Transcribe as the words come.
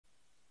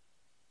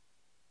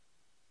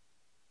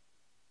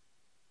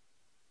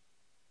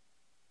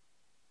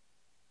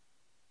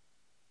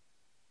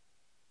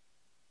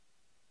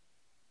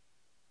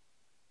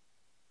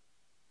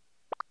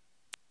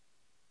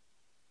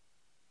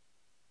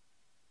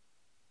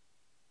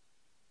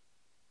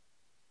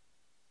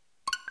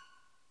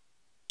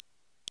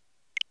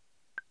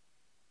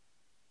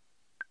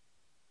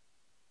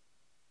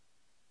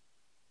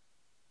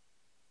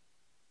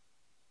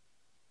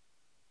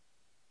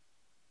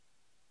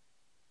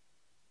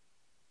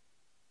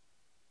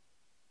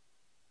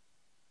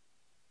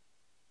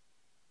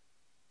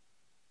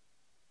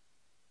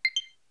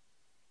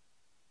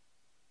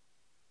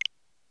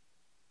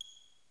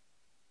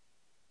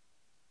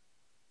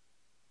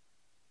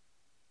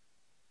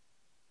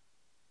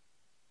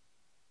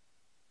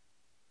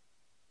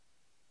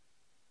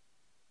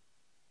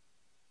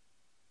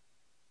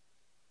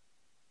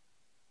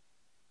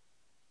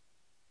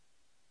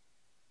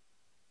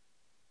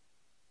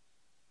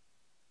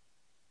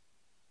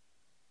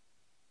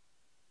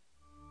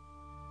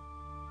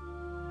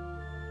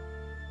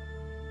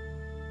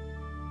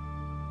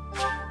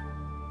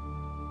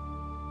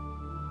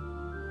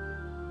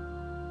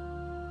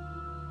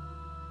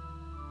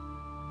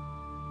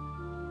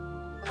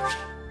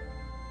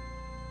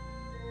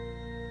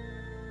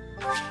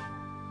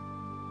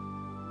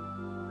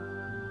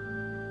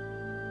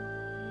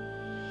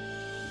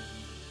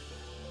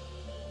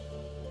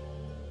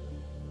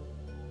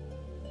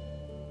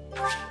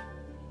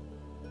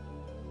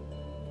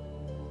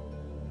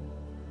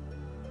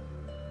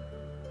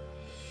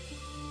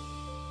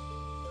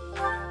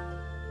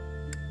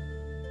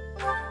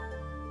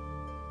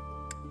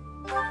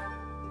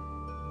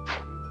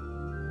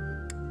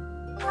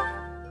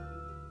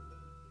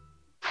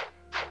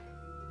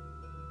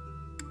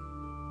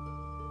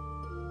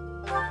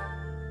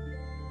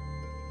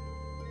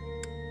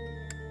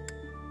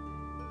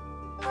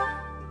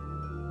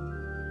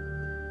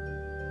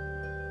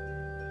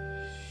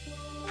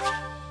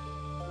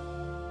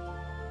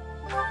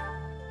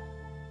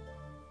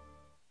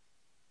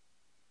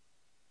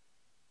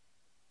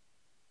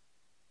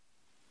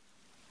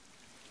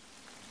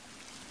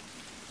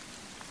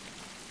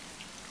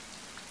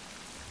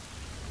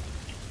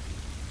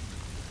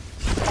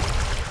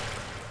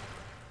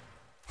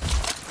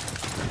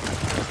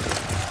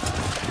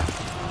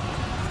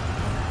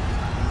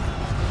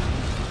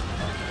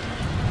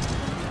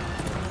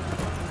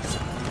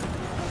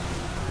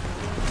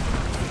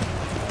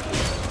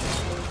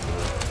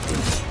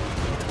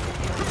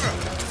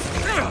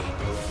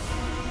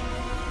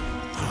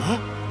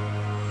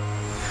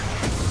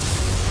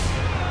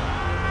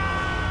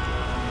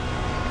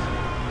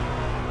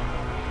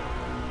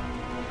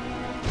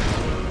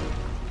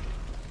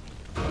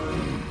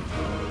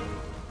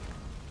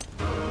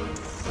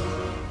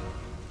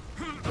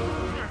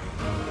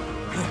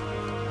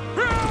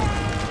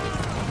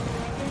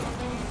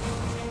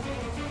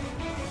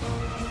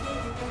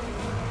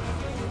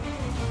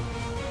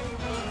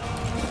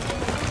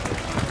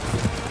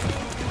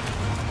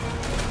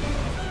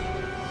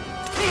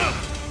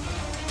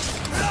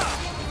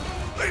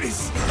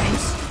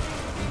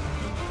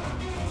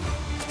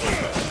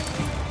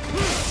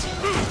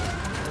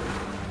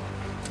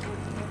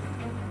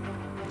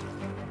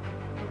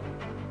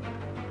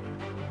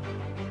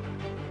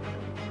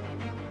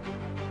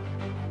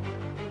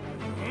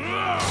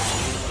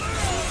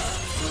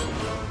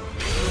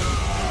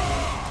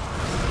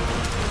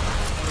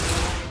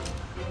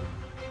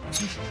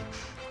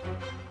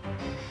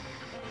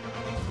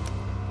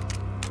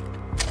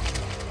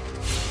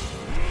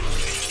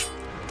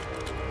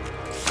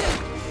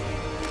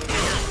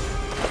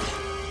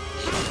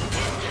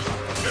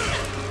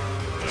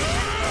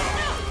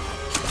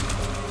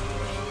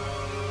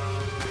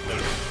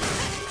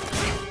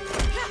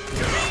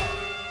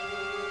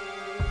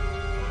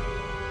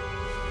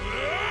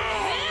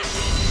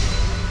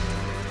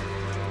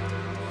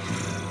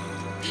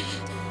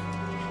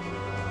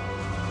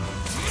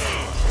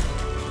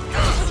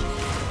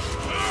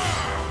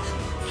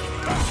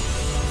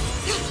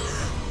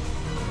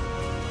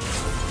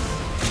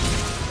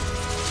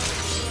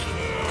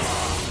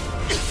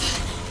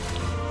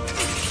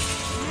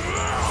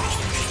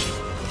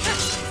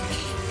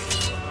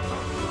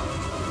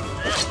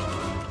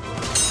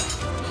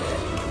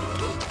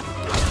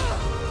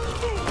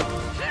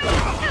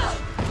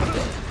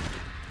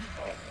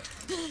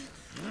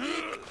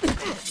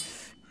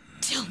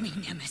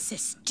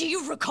Do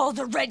you recall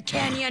the Red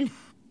Canyon?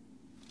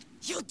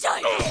 You'll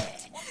die!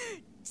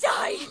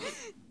 Die!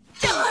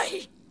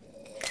 Die!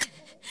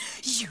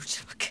 You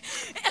took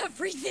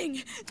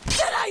everything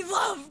that I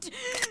loved!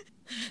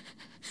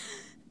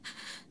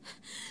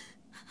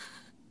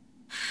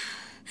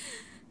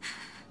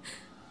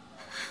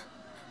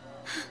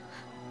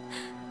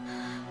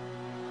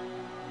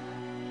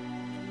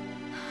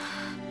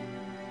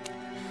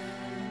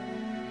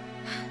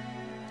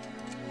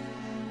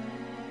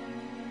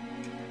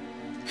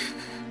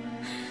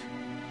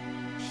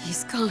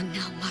 He's gone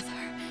now, Mother.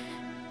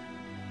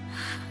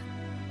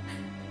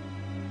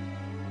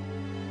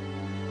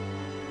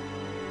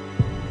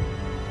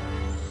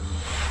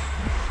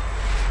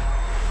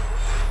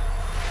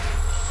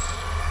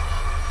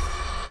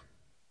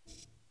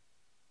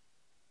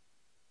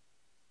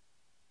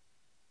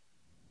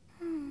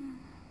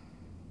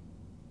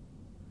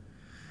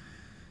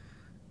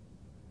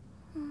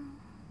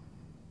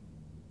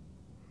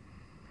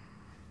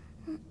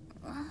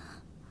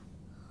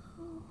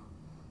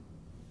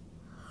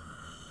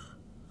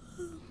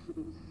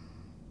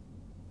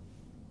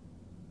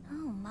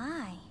 Oh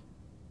my.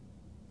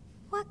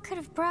 What could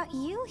have brought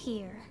you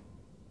here?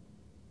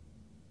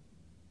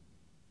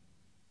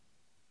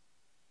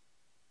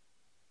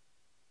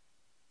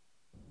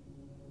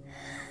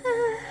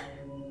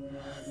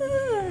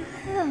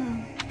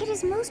 It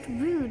is most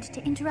rude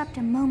to interrupt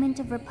a moment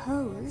of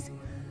repose.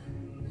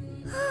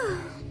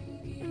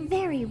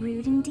 Very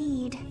rude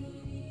indeed.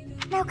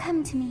 Now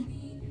come to me.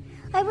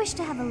 I wish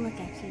to have a look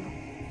at you.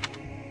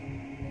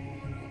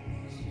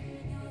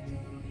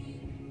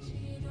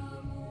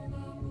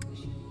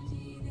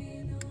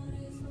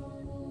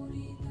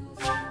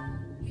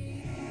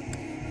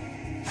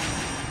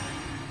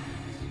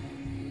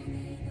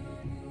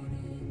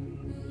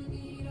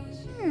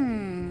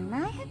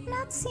 I have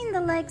not seen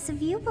the likes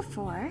of you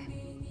before.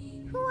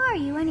 Who are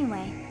you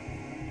anyway?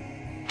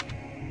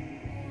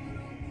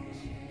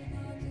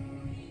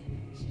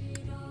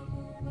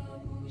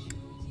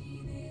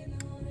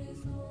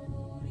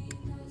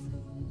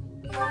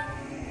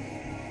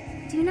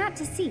 not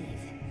deceive.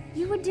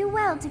 You would do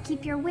well to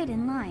keep your wit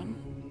in line.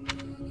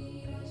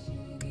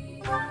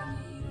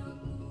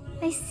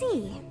 I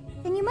see.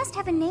 Then you must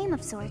have a name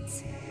of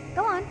sorts.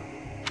 Go on.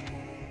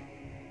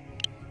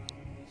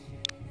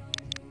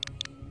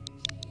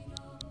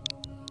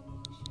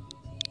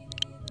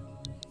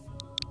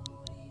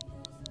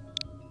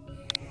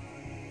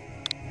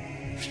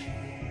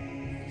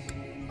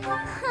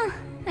 Huh.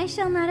 I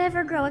shall not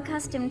ever grow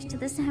accustomed to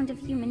the sound of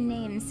human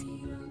names.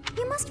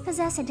 You must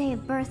possess a day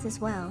of birth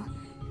as well.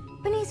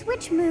 Beneath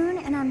which moon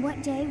and on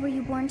what day were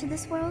you born to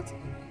this world?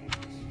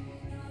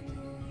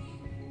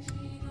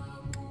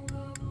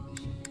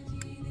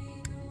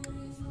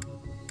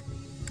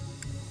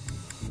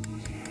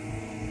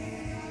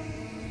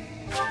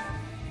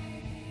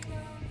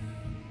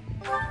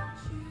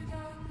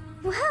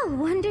 Well,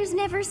 wonders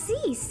never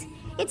cease.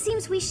 It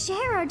seems we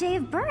share our day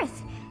of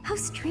birth. How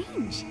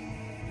strange.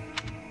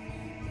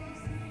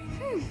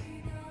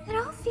 It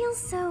all feels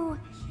so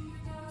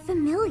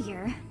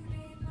familiar.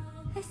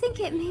 I think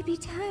it may be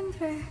time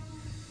for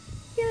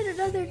yet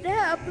another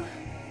nap.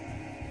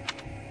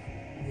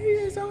 It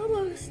is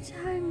almost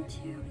time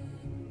to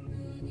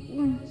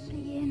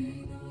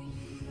begin.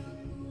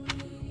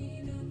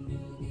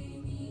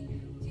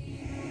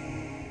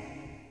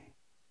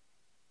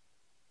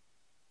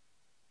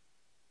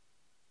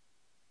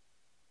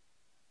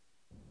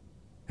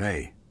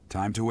 Hey,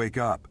 time to wake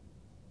up.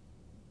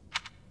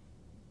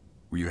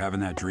 Were you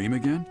having that dream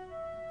again?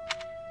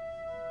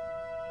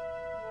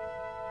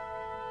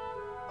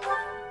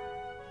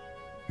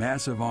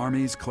 Massive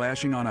armies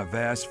clashing on a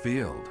vast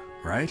field,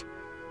 right?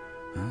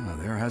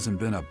 There hasn't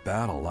been a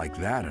battle like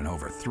that in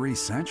over 3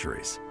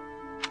 centuries.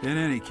 In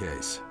any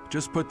case,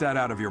 just put that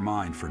out of your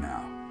mind for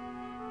now.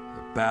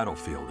 The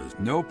battlefield is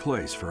no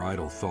place for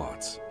idle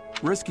thoughts.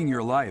 Risking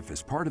your life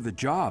is part of the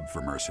job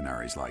for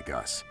mercenaries like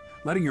us.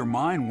 Letting your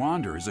mind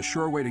wander is a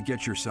sure way to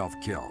get yourself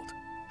killed.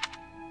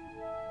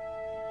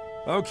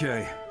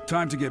 Okay,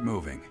 time to get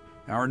moving.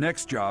 Our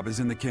next job is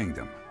in the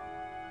kingdom.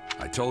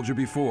 I told you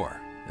before,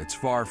 it's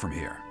far from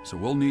here, so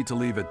we'll need to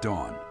leave at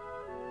dawn.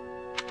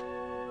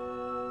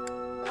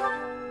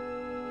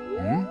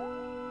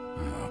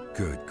 Oh,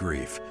 good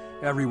grief.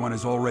 Everyone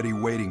is already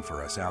waiting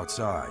for us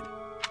outside.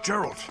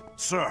 Gerald,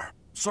 sir,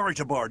 sorry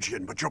to barge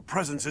in, but your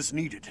presence is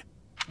needed.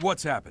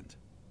 What's happened?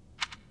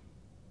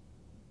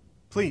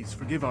 Please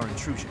forgive our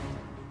intrusion.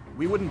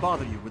 We wouldn't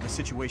bother you with a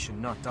situation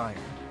not dire.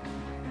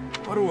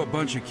 What do a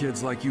bunch of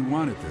kids like you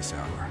want at this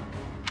hour?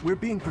 We're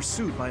being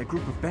pursued by a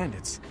group of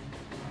bandits.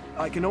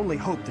 I can only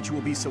hope that you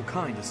will be so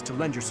kind as to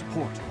lend your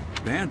support.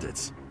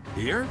 Bandits?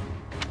 Here?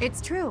 It's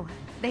true.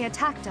 They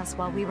attacked us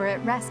while we were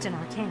at rest in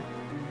our camp.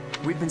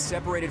 We've been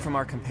separated from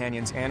our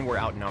companions and we're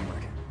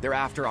outnumbered. They're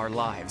after our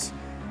lives,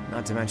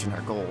 not to mention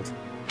our gold.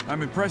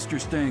 I'm impressed you're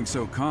staying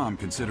so calm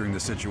considering the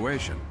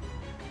situation.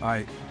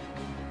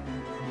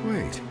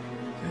 Wait,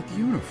 that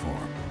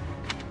uniform.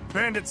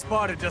 Bandits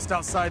spotted just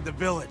outside the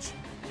village.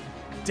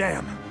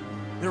 Damn,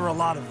 there are a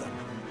lot of them.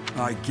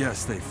 I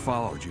guess they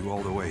followed you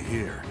all the way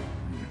here.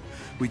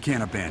 We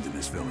can't abandon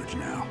this village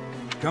now.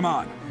 Come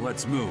on,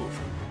 let's move.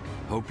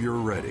 Hope you're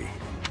ready.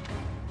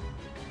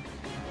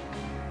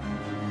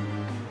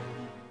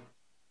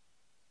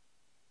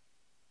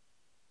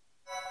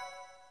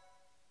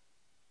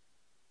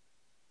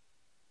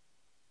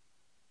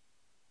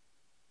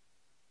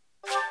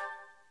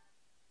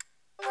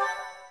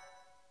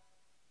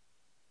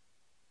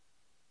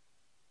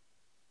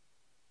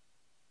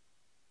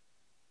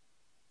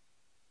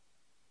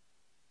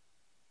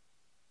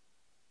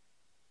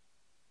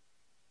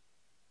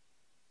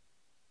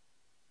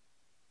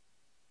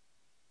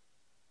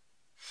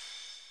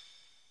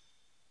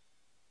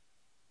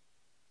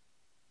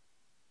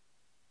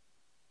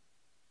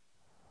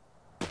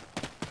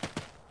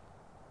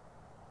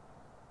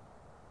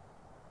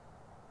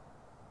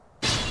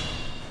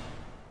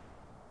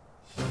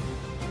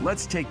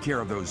 Let's take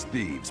care of those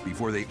thieves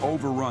before they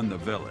overrun the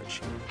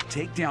village.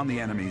 Take down the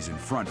enemies in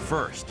front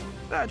first.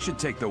 That should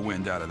take the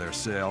wind out of their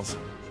sails.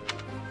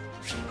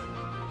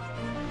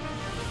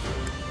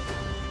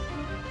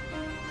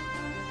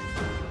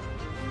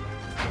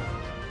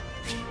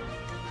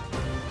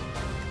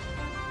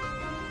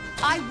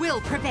 I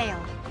will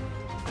prevail.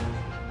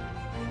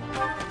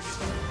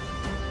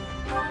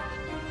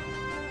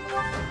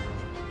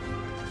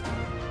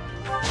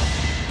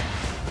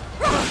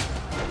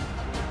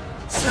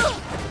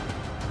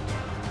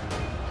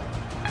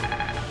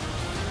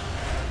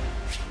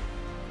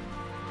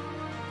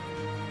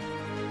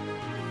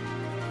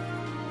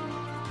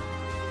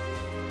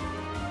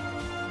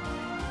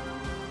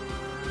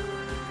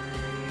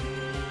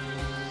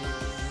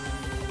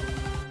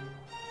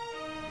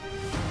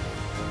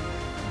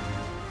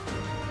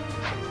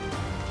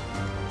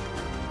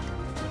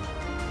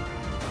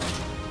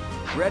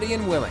 Ready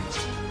and willing.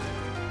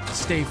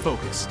 Stay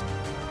focused.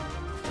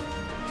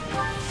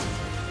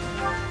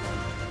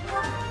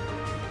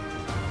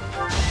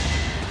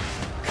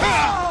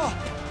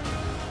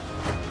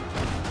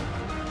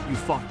 You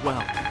fought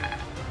well.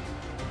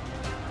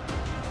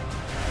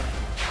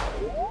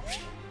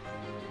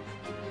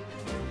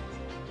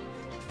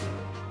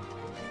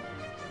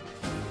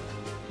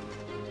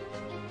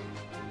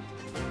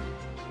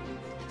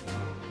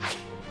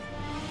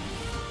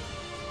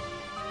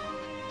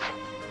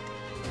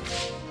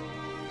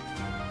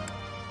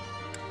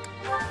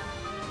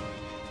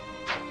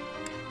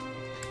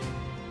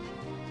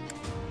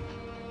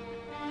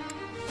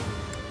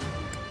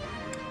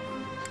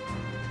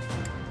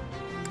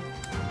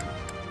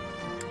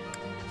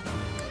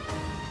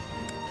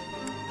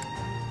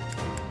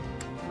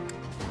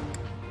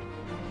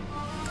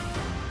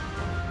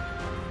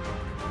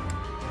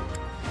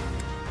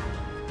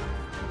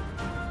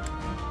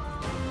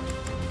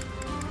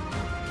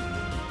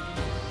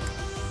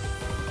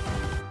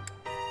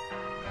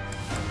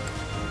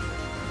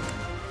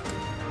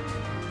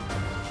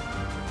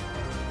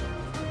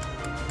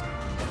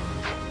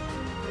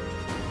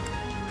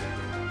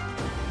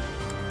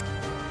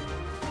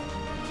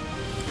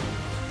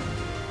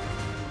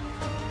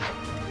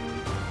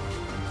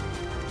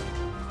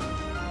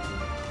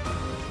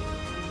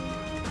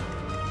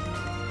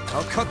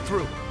 I'll cut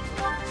through.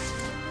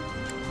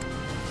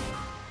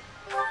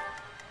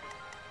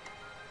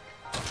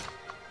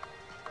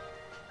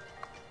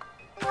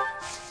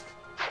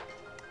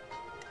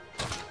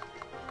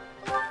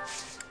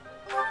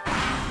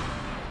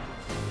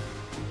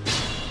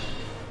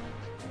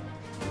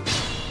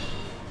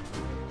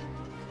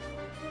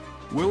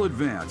 We'll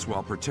advance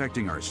while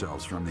protecting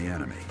ourselves from the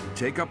enemy.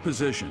 Take up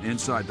position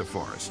inside the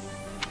forest.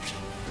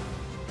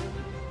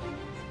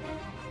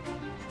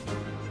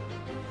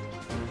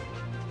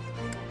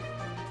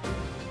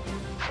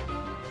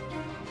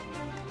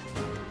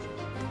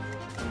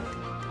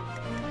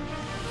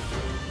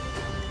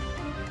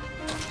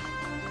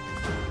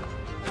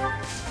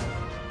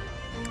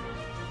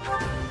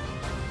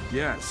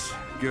 Yes,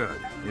 good.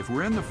 If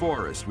we're in the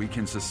forest, we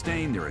can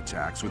sustain their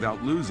attacks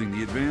without losing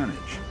the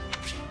advantage.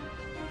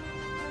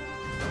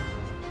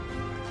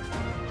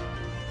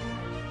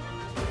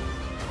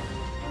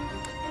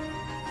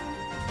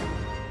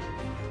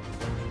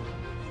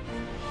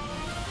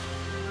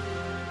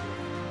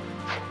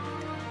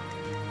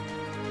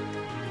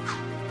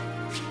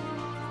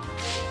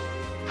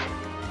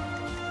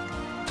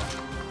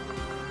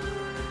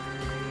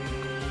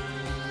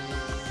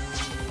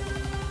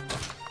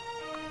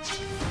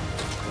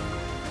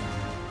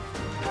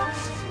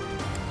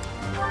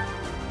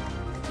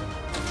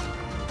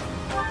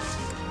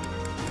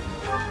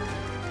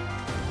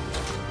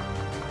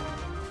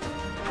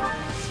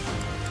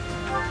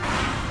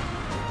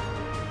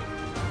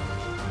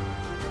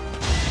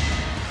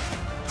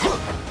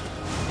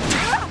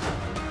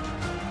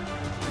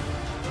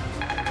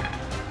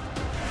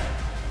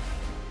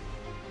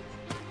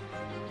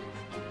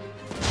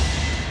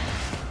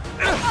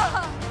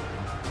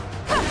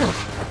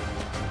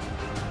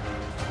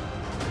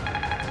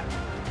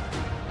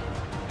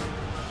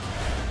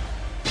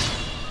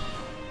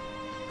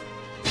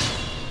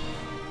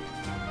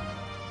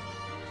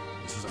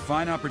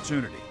 Fine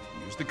opportunity.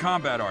 Use the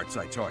combat arts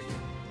I taught you.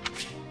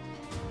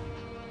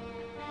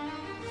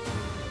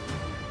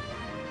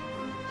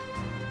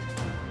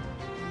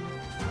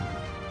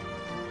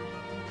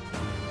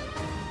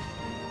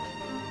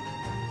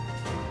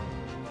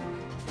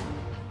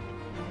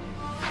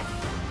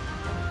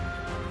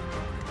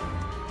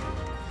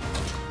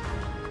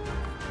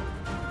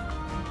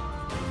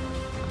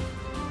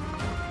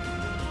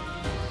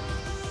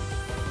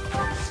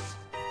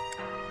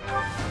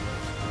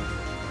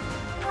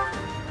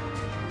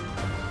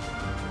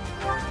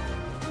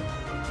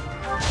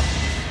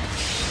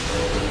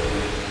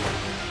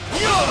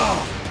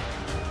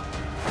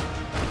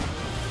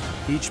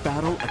 Each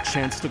battle, a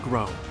chance to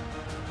grow.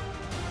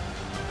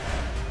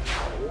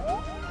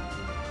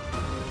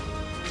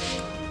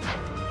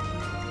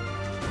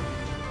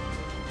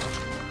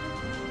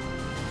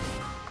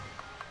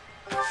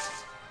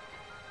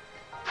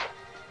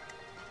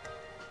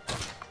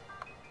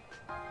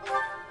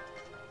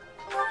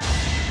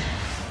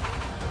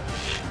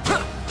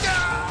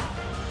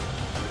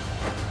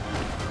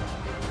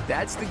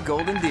 That's the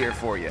golden deer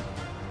for you.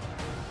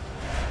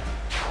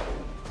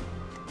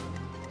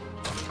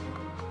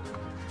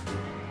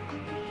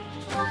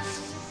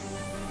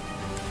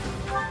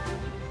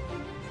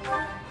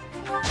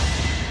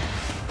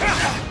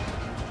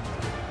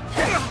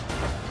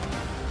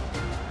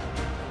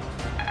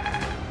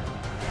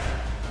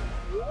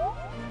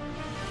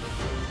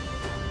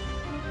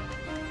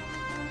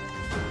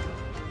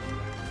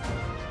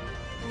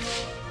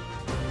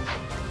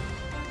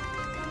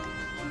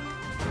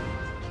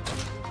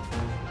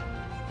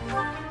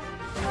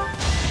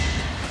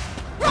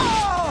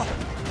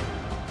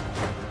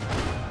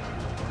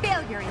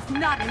 Failure is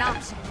not an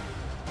option.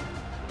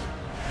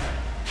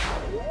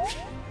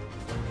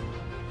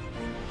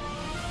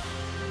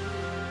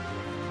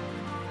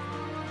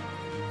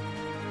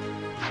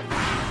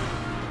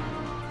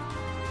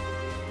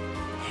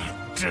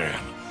 Damn!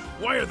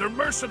 Why are there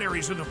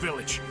mercenaries in the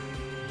village?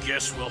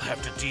 Guess we'll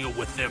have to deal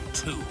with them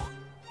too.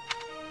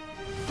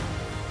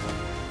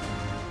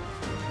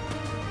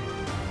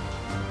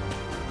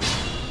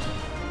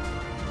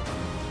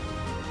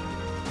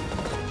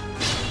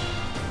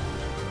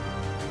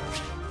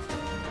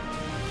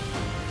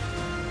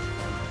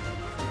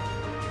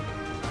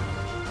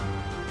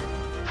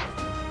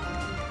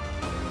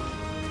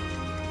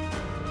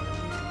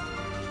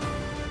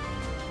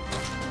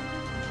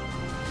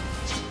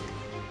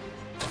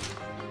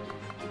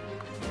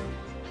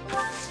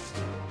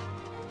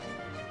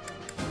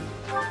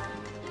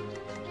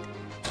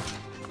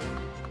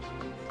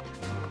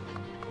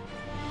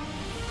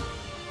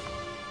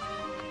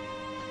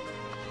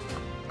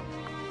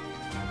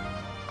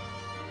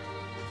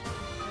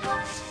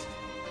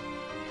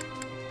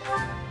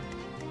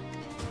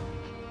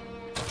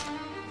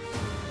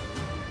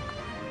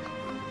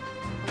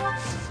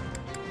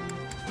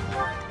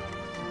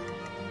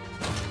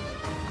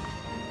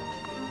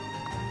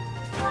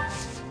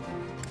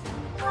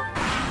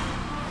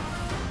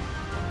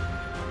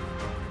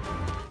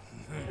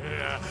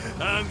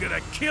 I'm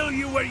gonna kill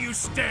you where you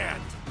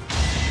stand!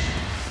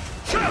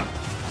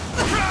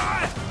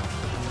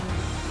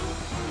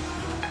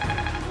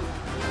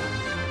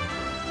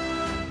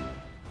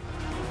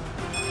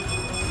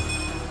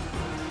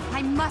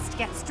 I must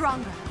get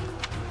stronger.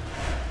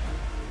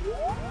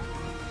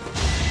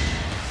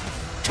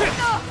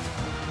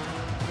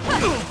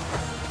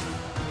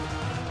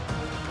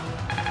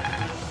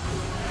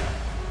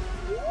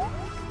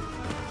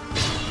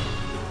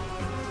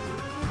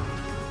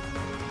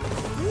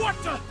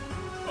 What the?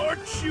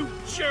 Aren't you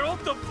Gerald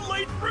the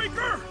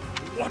Bladebreaker?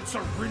 What's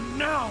a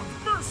renowned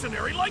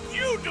mercenary like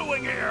you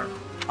doing here?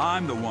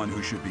 I'm the one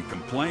who should be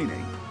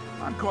complaining.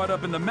 I'm caught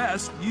up in the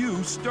mess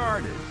you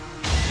started.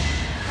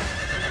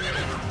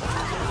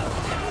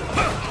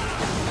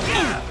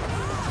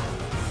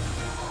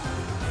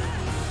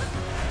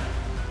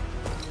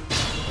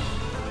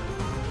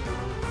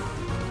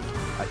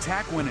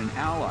 Attack when an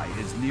ally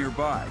is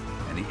nearby,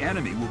 and the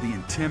enemy will be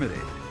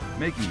intimidated,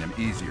 making them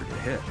easier to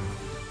hit.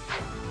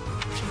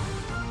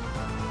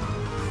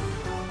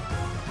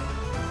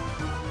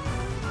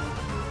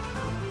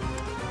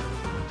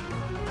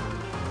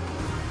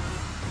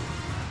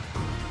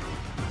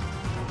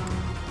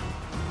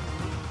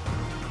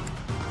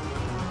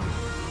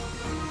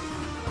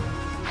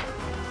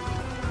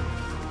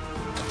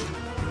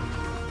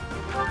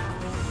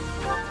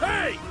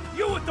 Hey!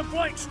 You with the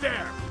blank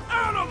stare!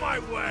 Out of my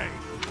way!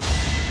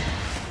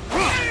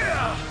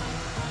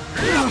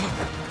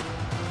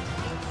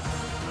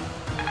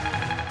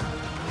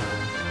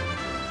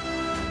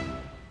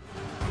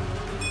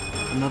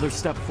 Another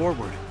step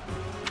forward.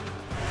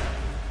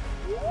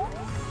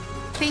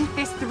 Think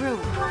this through.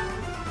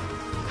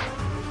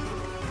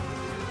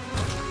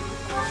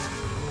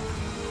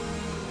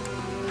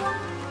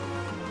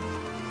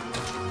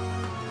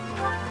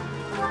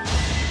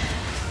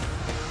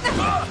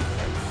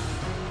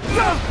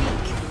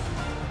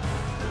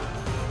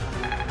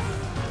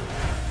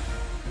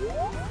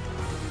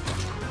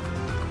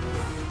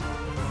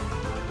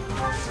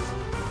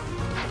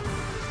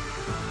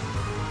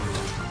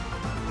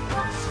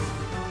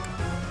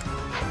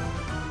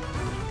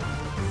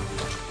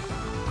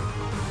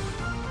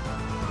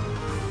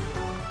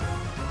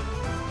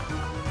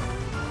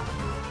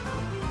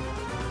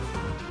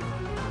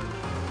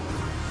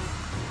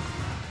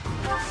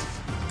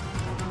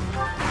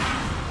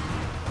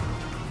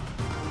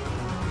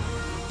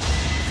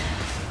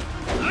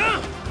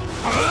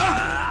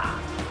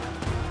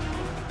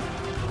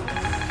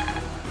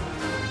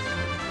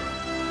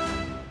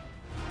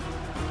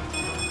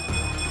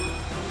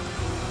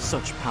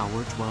 Such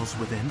power dwells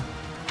within.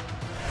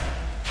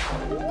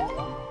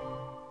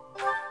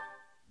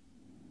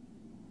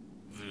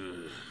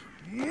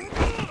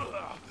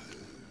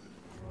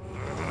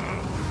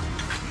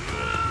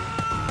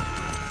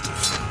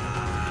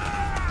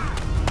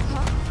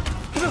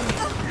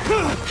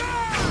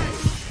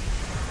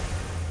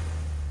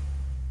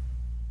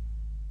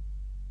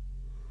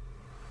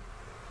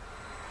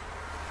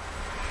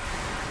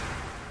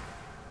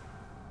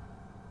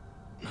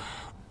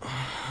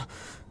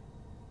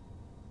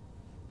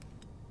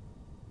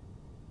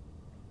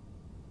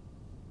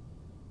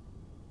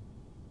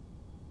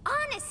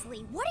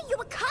 Honestly, what are you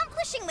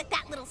accomplishing with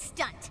that little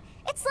stunt?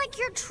 It's like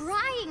you're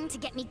trying to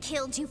get me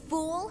killed, you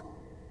fool.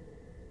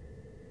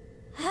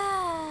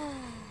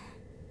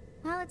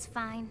 Well, it's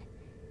fine.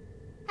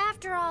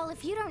 After all,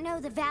 if you don't know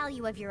the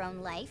value of your own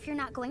life, you're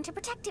not going to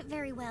protect it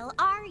very well,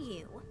 are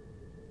you?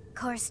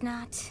 Course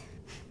not.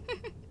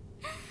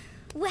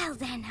 Well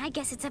then, I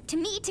guess it's up to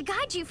me to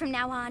guide you from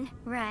now on,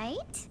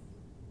 right?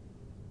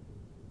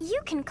 You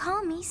can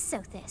call me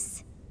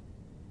Sothis,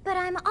 but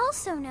I'm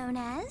also known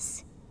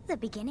as the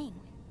Beginning.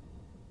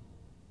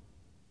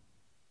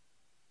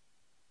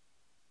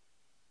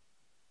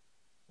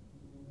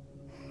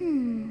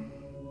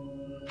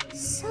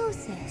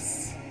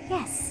 Sothis.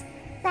 Yes,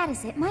 that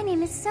is it. My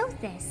name is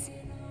Sothis.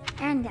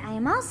 And I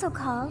am also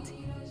called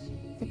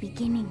the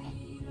Beginning.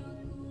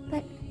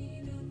 But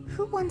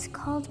who once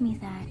called me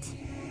that?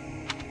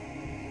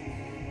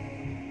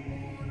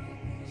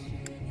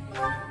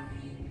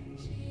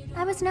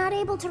 I was not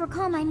able to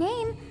recall my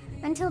name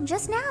until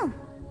just now.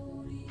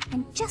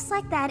 And just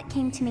like that, it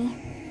came to me.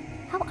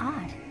 How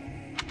odd.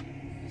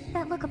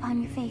 That look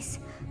upon your face.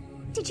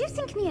 Did you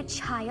think me a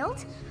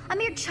child? A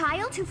mere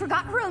child who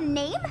forgot her own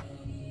name?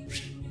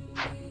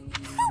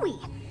 Phooey!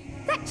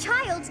 That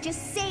child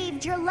just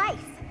saved your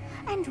life.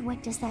 And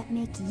what does that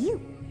make you?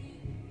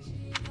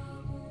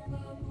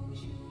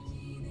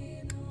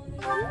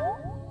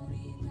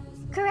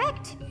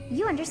 Correct.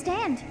 You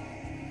understand.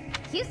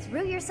 You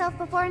threw yourself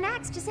before an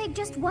axe to save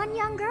just one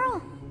young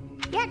girl.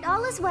 Yet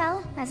all is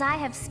well, as I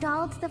have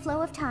stalled the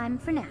flow of time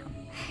for now.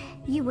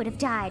 You would have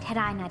died had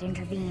I not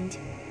intervened.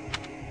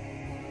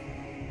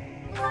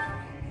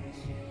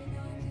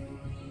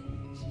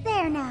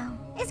 There now.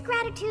 Is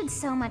gratitude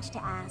so much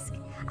to ask?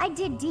 I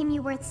did deem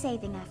you worth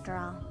saving after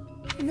all.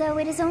 Though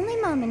it is only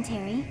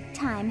momentary,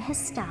 time has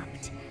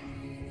stopped.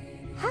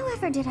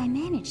 However did I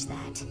manage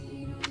that?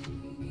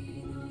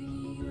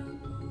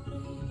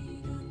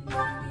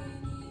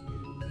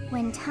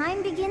 When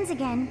time begins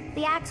again,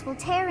 the axe will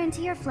tear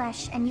into your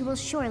flesh and you will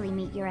surely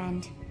meet your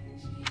end.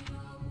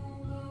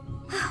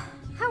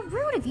 How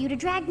rude of you to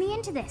drag me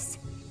into this.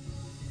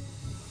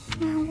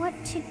 Now what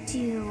to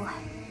do?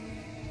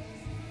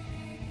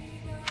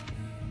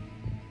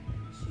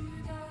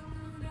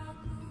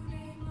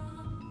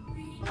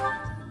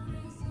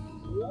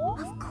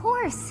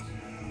 course.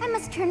 I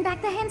must turn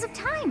back the hands of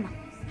time.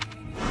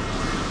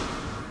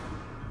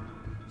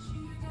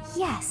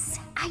 Yes,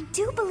 I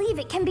do believe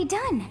it can be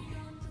done.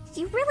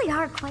 You really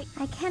are quite...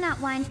 I cannot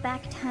wind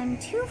back time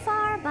too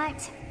far,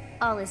 but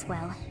all is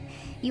well.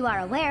 You are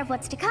aware of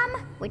what's to come,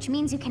 which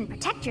means you can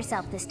protect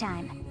yourself this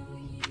time.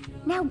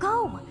 Now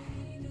go.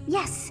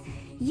 Yes,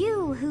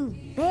 you who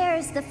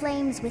bears the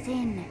flames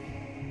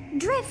within.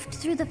 Drift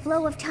through the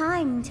flow of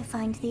time to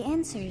find the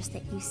answers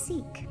that you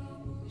seek.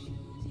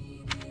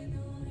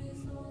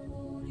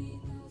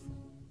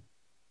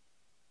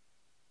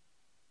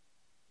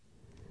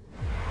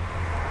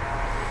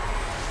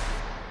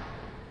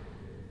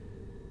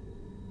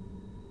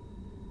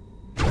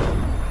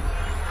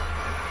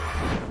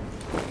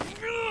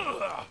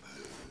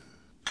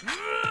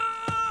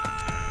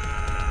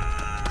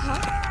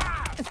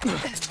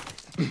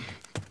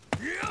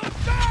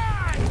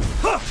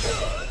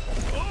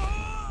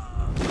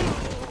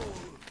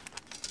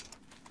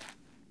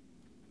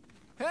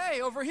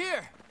 Hey, over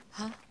here!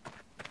 Huh?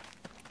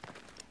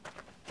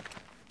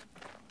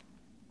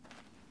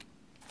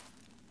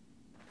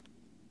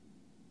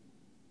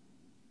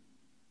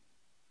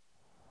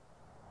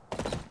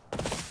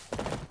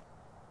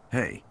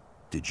 Hey,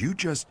 did you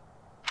just...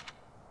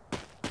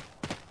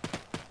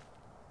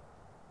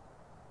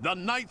 The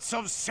Knights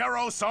of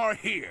Seros are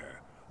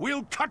here.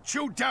 We'll cut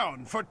you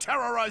down for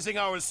terrorizing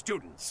our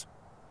students.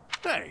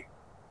 Hey,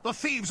 the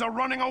thieves are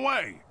running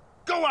away.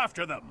 Go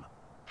after them.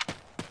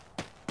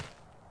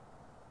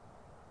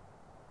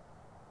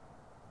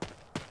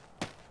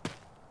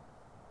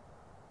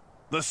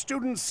 The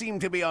students seem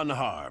to be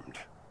unharmed.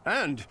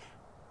 And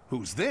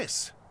who's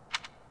this?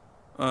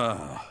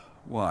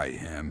 Why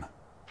him?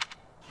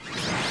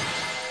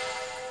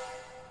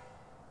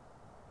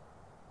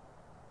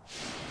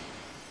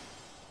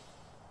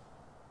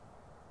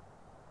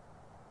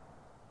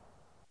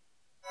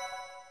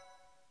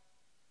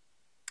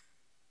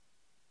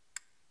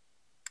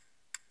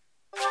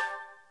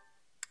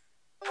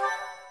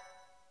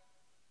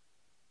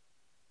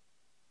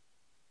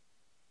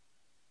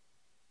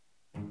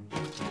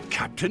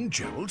 Captain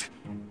Gerald?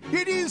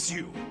 It is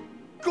you!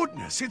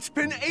 Goodness, it's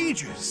been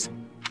ages!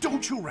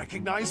 Don't you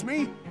recognize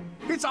me?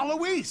 It's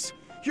Alois,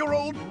 your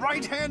old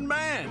right-hand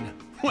man!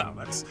 Well,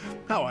 that's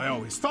how I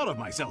always thought of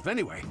myself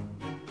anyway.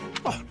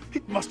 Oh,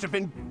 it must have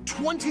been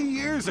 20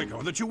 years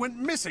ago that you went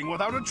missing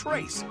without a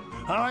trace.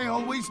 I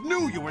always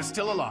knew you were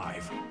still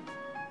alive.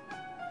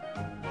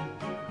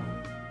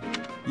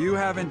 You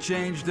haven't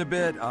changed a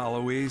bit,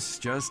 Alois.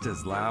 Just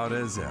as loud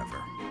as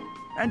ever.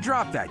 And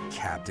drop that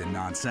captain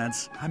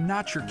nonsense. I'm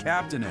not your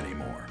captain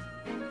anymore.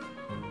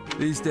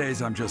 These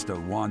days, I'm just a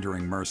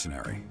wandering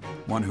mercenary.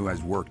 One who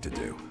has work to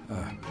do.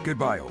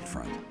 Goodbye, old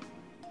friend.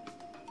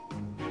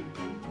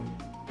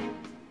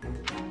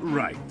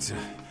 Right.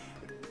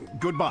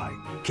 Goodbye,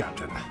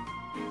 Captain.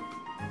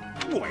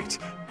 Wait,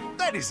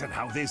 that isn't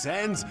how this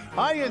ends.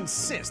 I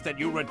insist that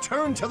you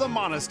return to the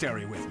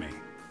monastery with me.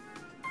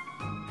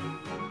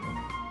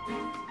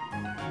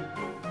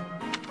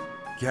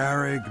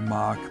 Garreg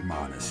Mach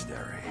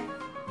Monastery.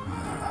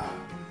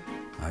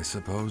 I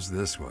suppose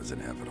this was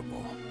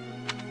inevitable.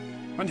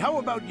 And how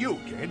about you,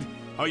 kid?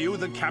 Are you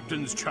the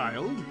captain's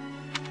child?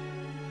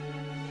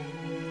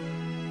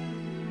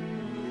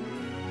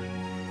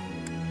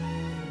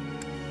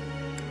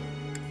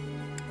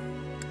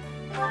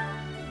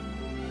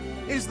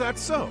 Is that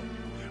so?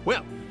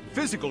 Well,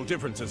 physical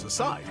differences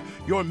aside,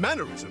 your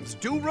mannerisms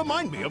do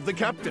remind me of the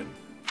captain.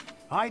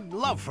 I'd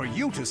love for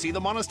you to see the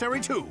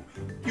monastery too.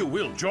 You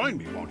will join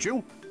me, won't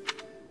you?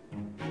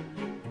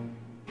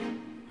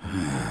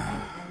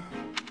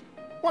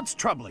 What's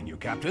troubling you,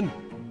 Captain?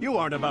 You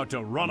aren't about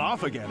to run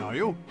off again, are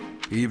you?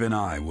 Even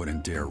I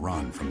wouldn't dare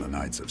run from the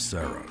Knights of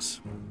Seros.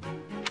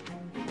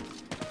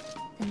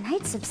 The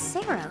Knights of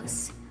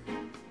Seros?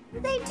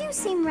 They do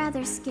seem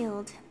rather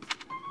skilled.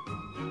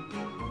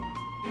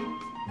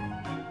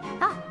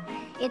 Ah,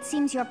 it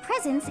seems your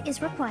presence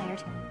is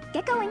required.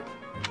 Get going.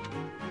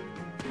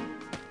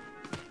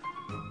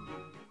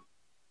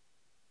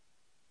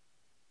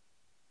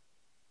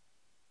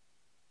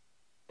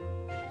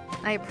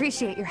 I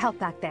appreciate your help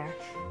back there.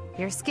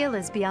 Your skill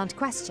is beyond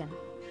question.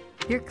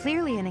 You're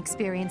clearly an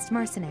experienced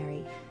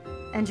mercenary.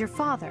 And your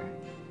father,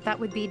 that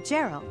would be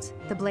Gerald,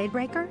 the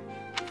Bladebreaker?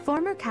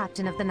 Former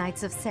captain of the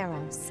Knights of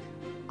Seros.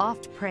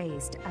 Oft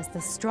praised as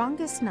the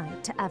strongest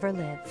knight to ever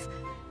live.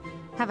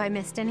 Have I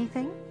missed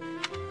anything?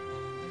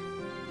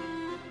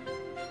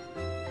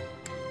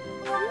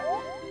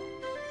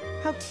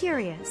 How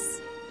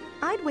curious.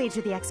 I'd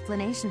wager the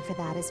explanation for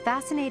that is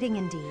fascinating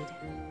indeed.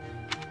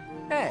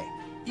 Hey,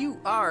 you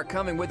are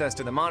coming with us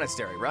to the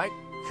monastery, right?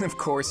 Of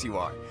course you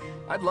are.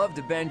 I'd love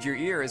to bend your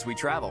ear as we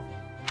travel.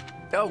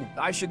 Oh,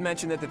 I should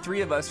mention that the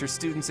three of us are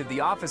students of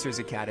the Officers'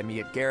 Academy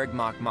at Garreg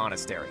Mach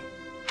Monastery.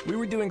 We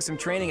were doing some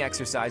training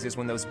exercises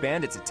when those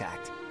bandits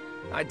attacked.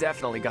 I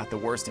definitely got the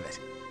worst of it.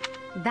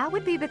 That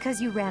would be because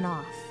you ran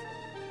off.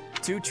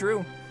 Too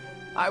true.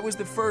 I was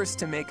the first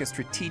to make a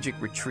strategic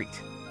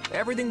retreat.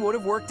 Everything would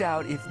have worked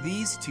out if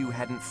these two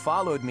hadn't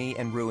followed me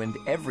and ruined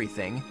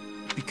everything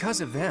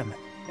because of them.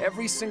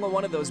 Every single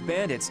one of those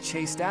bandits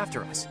chased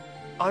after us.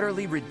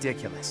 Utterly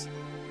ridiculous.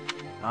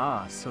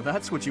 Ah, so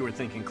that's what you were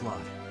thinking,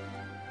 Claude.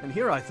 And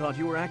here I thought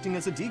you were acting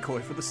as a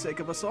decoy for the sake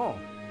of us all.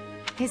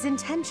 His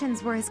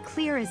intentions were as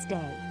clear as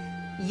day.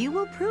 You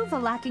will prove a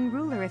lacking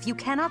ruler if you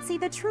cannot see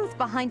the truth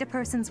behind a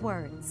person's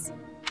words.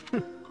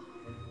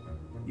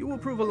 You will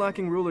prove a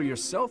lacking ruler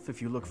yourself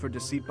if you look for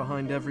deceit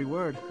behind every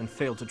word and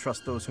fail to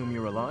trust those whom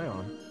you rely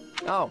on.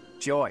 Oh,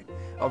 joy.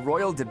 A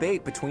royal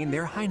debate between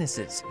their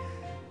highnesses.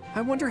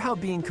 I wonder how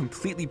being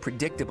completely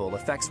predictable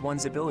affects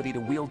one's ability to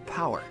wield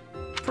power.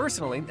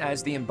 Personally,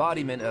 as the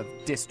embodiment of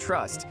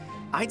distrust,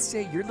 I'd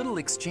say your little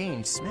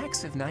exchange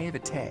smacks of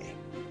naivete.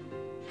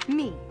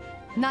 Me,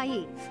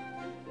 naive.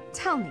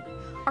 Tell me,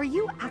 are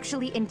you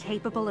actually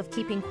incapable of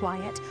keeping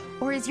quiet,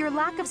 or is your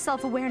lack of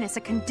self-awareness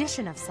a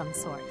condition of some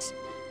sort?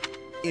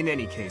 In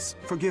any case,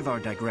 forgive our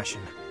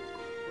digression.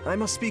 I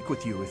must speak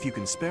with you if you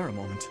can spare a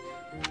moment.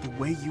 The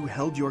way you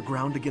held your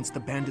ground against the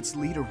bandits'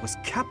 leader was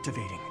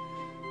captivating.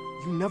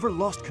 You never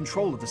lost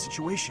control of the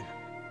situation.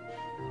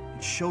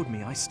 It showed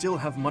me I still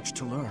have much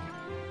to learn.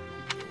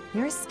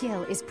 Your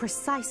skill is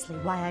precisely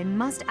why I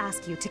must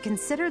ask you to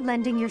consider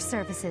lending your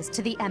services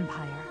to the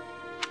Empire.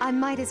 I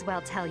might as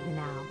well tell you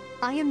now,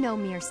 I am no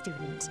mere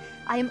student.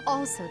 I am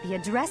also the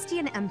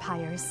Adrestian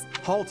Empire's...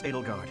 Halt,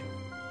 Edelgard.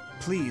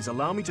 Please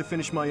allow me to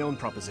finish my own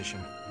proposition.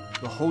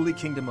 The Holy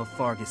Kingdom of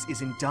Fargus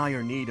is in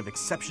dire need of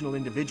exceptional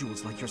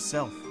individuals like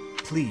yourself.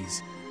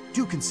 Please,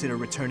 do consider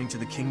returning to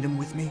the kingdom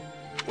with me.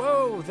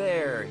 Whoa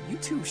there, you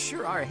two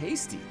sure are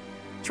hasty.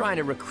 Trying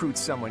to recruit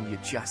someone you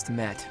just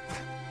met.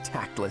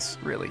 Tactless,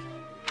 really.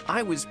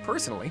 I was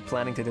personally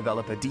planning to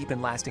develop a deep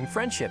and lasting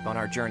friendship on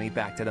our journey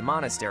back to the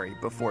monastery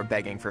before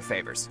begging for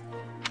favors.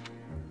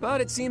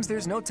 But it seems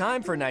there's no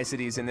time for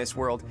niceties in this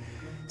world.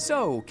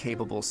 So,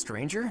 capable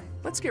stranger,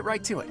 let's get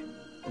right to it.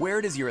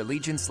 Where does your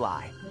allegiance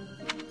lie?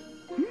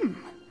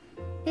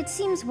 It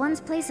seems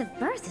one's place of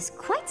birth is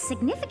quite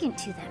significant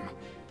to them.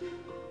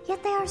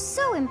 Yet they are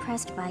so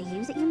impressed by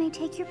you that you may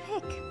take your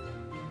pick.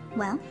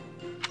 Well?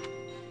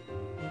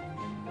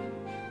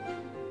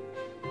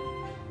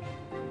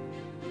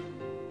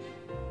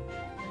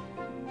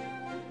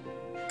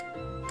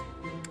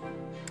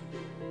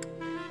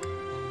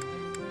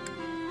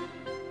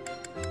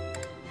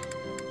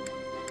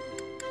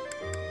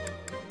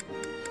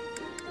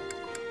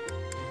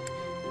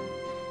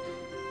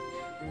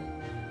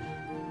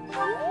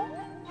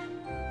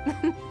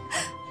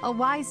 A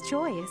wise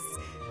choice.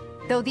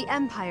 Though the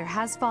Empire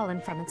has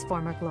fallen from its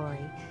former glory,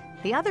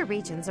 the other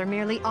regions are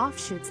merely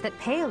offshoots that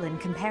pale in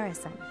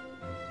comparison.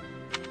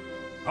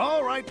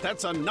 All right,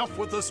 that's enough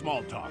with the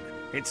small talk.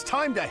 It's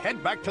time to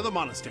head back to the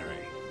monastery.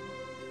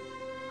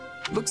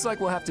 Looks like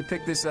we'll have to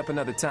pick this up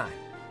another time.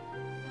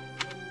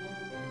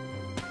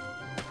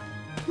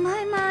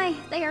 My,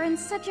 they are in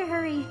such a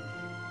hurry.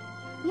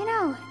 You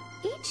know,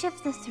 each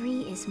of the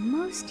three is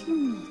most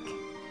unique.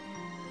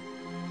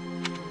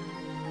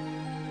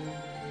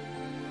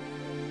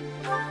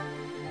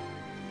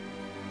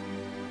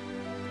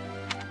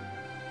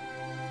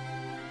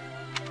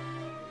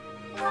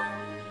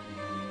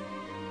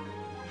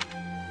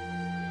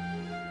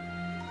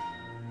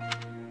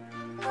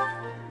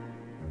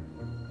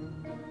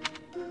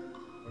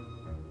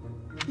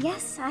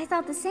 Yes, I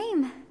thought the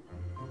same.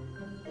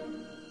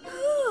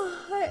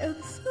 I am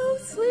so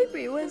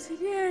sleepy once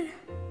again.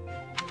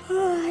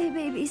 I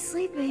may be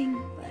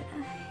sleeping, but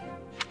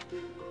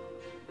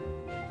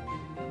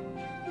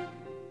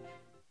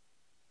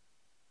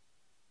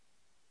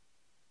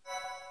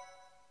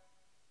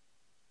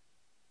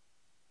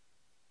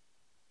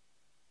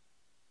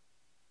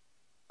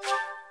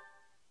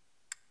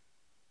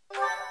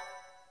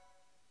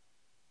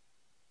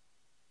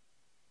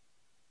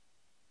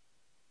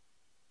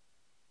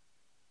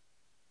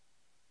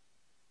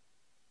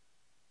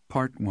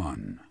Part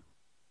 1.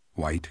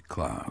 White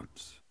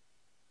Clouds.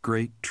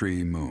 Great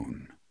Tree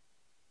Moon.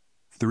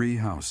 3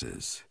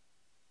 houses.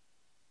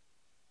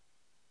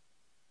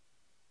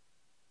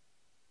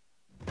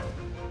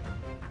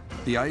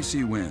 The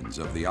icy winds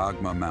of the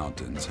Agma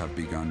Mountains have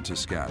begun to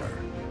scatter,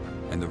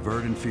 and the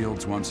verdant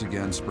fields once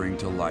again spring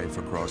to life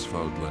across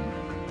Fodlan,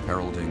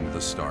 heralding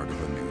the start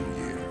of a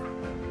new year.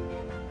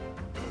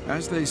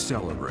 As they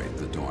celebrate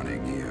the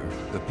dawning year,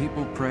 the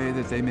people pray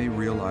that they may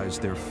realize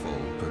their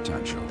full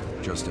potential,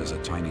 just as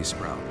a tiny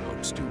sprout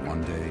hopes to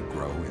one day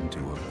grow into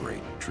a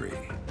great tree.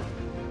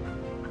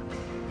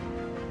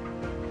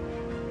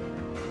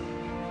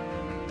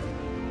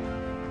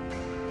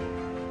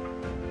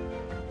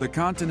 The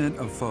continent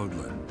of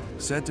Fodlan,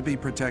 said to be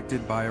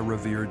protected by a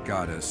revered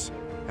goddess,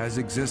 has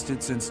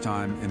existed since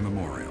time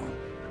immemorial.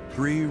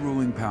 3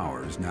 ruling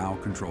powers now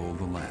control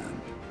the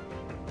land.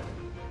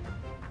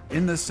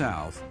 In the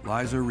south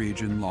lies a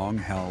region long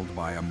held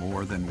by a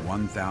more than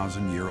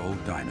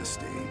 1,000-year-old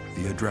dynasty,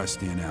 the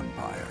Adrestian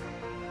Empire.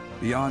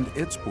 Beyond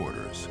its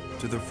borders,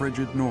 to the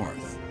frigid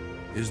north,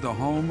 is the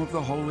home of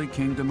the Holy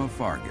Kingdom of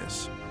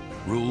Fargus,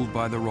 ruled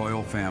by the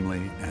royal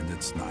family and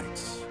its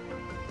knights.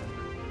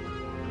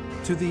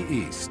 To the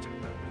east,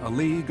 a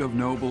league of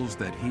nobles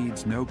that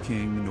heeds no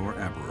king nor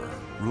emperor,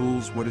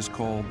 rules what is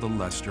called the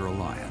Leicester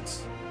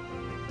Alliance.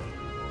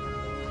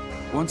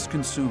 Once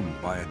consumed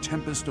by a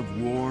tempest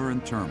of war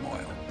and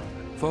turmoil,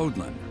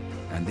 Fodlan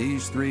and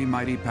these three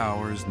mighty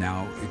powers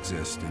now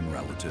exist in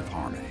relative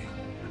harmony.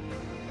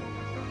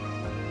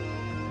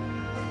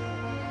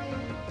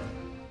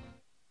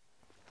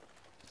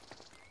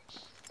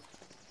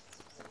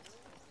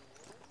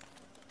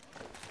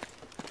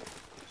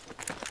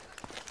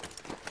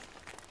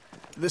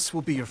 This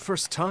will be your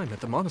first time at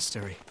the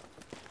monastery.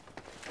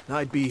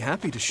 I'd be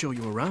happy to show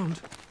you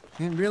around.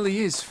 It really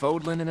is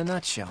Fodlan in a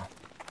nutshell.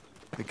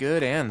 The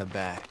good and the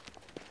bad.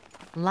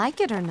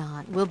 Like it or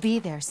not, we'll be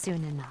there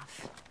soon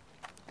enough.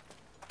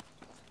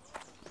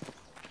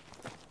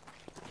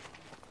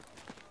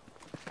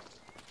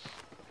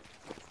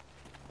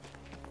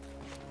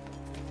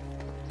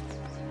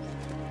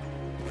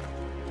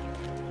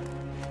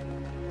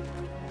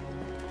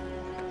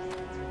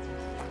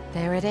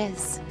 There it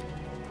is.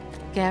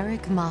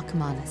 Garrick Mock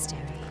Monastery.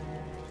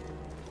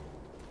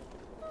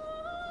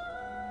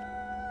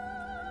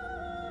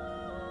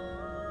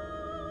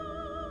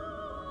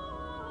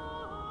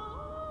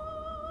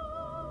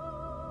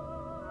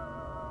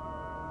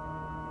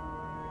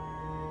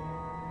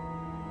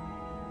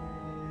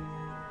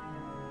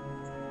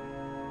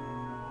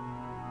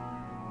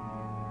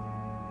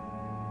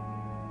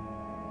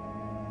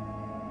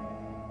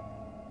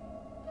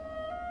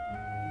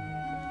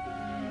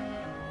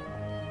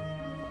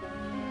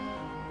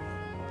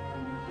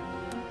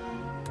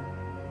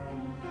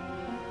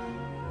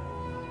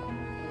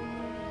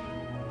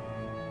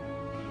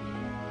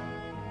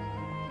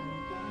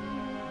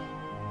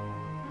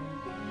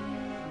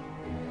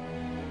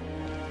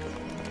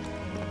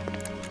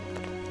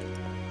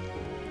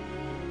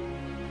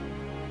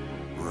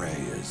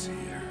 Rhea's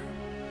here.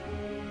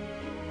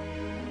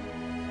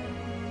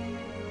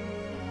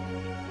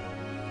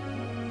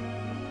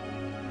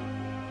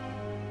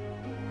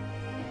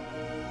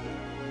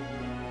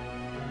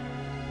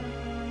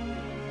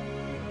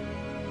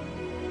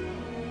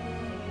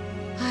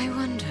 I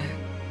wonder,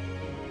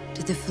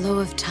 did the flow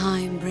of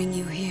time bring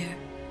you here?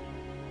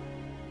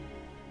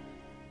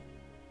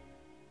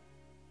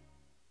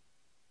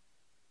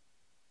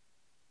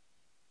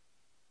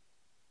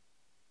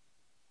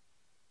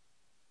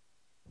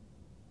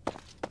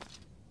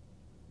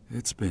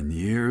 It's been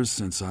years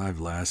since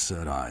I've last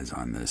set eyes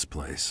on this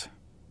place.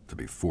 To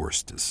be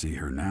forced to see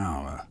her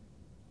now,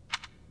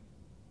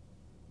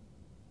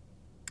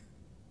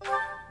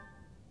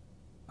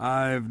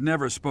 I've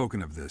never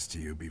spoken of this to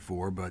you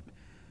before, but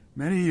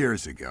many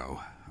years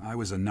ago, I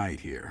was a knight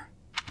here.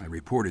 I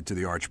reported to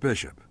the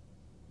Archbishop,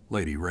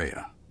 Lady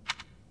Rhea.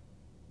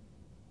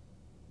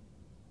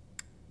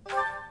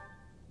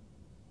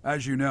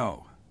 As you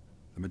know,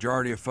 the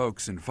majority of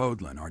folks in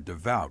Fodlan are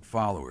devout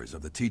followers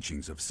of the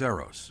teachings of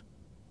Seros.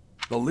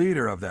 The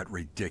leader of that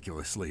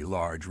ridiculously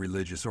large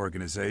religious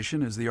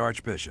organization is the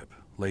Archbishop,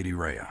 Lady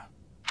Rhea.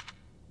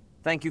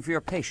 Thank you for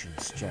your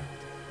patience, Gerald.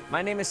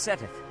 My name is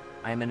Seteth.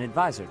 I am an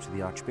advisor to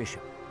the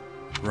Archbishop.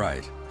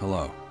 Right.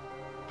 Hello.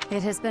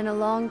 It has been a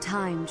long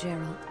time,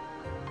 Gerald.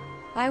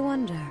 I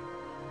wonder,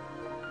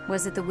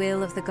 was it the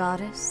will of the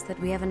goddess that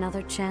we have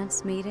another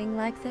chance meeting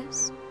like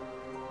this?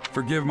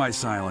 Forgive my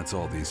silence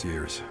all these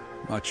years.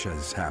 Much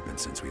has happened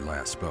since we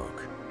last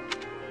spoke.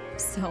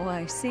 So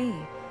I see.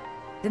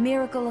 The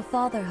miracle of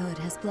fatherhood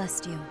has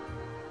blessed you.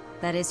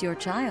 That is your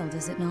child,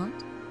 is it not?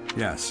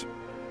 Yes.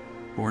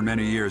 Born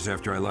many years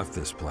after I left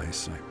this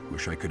place, I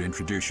wish I could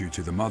introduce you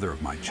to the mother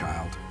of my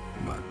child,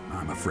 but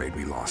I'm afraid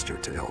we lost her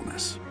to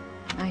illness.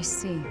 I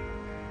see.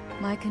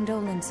 My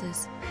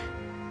condolences.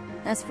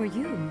 As for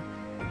you,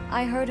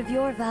 I heard of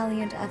your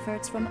valiant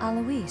efforts from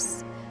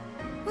Alois.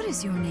 What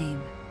is your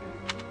name?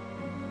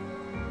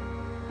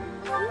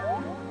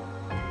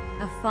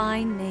 A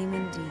fine name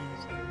indeed.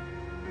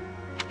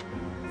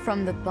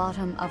 From the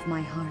bottom of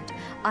my heart,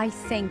 I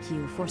thank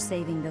you for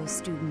saving those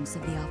students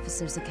of the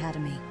Officers'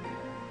 Academy.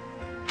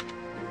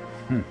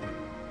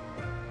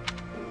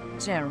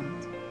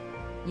 Gerald,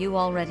 you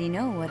already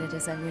know what it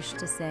is I wish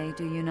to say,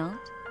 do you not?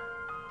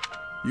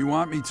 You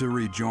want me to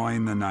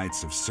rejoin the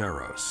Knights of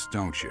Seros,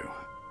 don't you?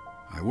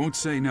 I won't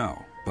say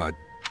no, but...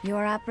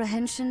 Your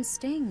apprehension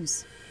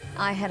stings.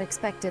 I had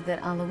expected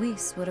that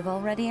Alois would have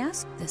already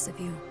asked this of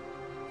you.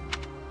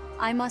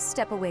 I must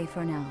step away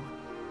for now,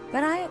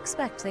 but I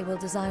expect they will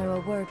desire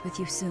a word with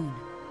you soon.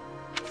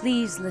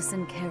 Please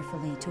listen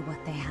carefully to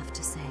what they have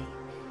to say.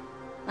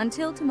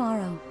 Until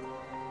tomorrow,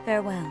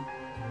 farewell.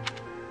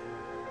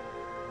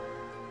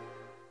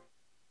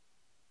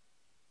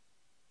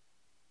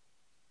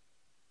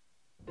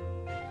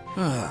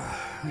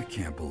 I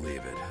can't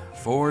believe it.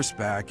 Forced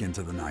back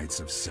into the Knights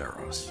of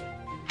Seros.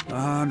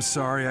 I'm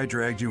sorry I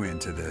dragged you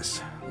into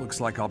this.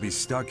 Looks like I'll be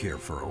stuck here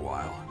for a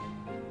while.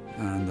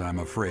 And I'm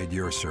afraid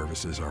your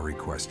services are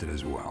requested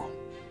as well.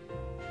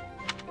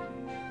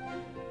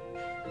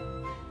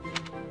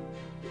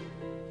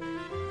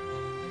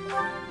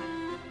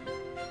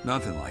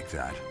 Nothing like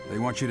that. They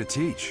want you to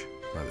teach,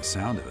 by the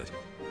sound of it.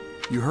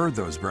 You heard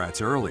those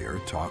brats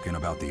earlier talking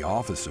about the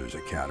Officers'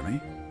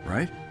 Academy,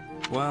 right?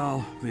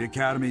 Well, the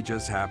Academy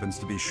just happens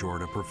to be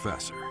short a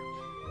professor.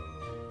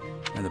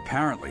 And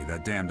apparently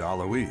that damned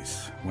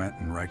Alois went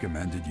and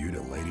recommended you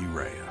to Lady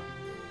Rhea.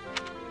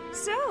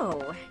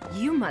 So,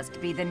 you must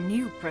be the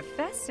new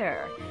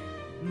professor.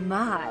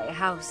 My,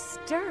 how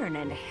stern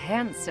and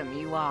handsome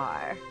you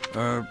are.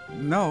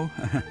 No.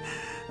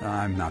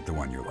 I'm not the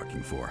one you're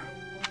looking for.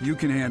 You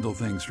can handle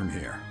things from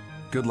here.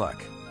 Good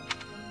luck.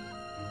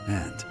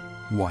 And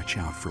watch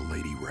out for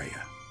Lady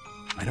Rhea.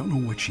 I don't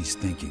know what she's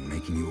thinking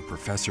making you a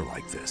professor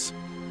like this.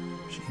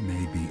 She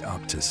may be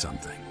up to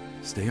something.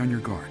 Stay on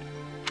your guard.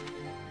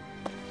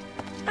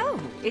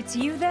 Oh, it's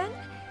you then?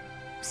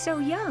 So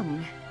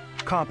young.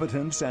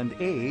 Competence and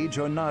age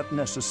are not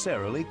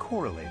necessarily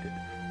correlated,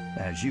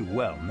 as you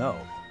well know.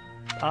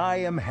 I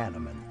am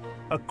Hanneman,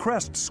 a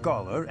Crest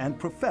Scholar and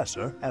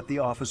Professor at the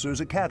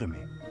Officers'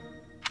 Academy.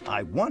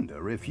 I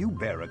wonder if you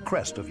bear a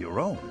crest of your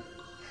own.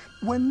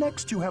 When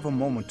next you have a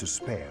moment to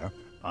spare,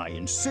 I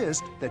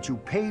insist that you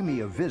pay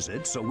me a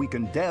visit so we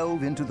can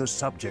delve into the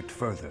subject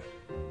further.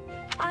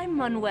 I'm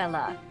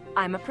Manuela.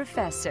 I'm a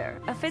professor,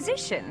 a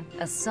physician,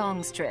 a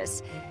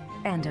songstress,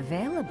 and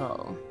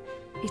available.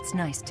 It's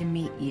nice to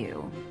meet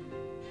you.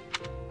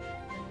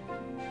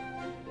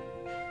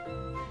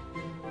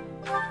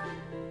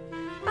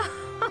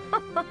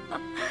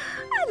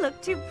 I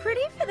look too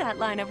pretty for that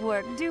line of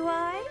work, do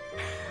I?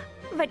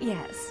 But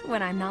yes,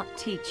 when I'm not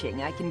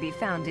teaching, I can be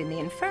found in the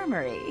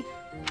infirmary.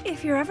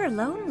 If you're ever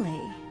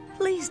lonely,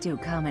 please do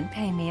come and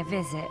pay me a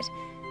visit.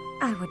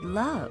 I would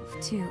love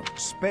to.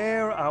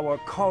 Spare our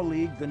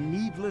colleague the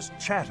needless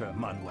chatter,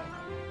 Manuela.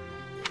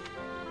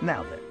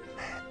 Now then,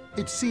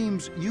 it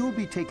seems you'll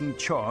be taking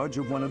charge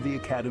of one of the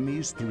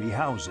Academy's 3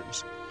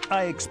 houses.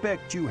 I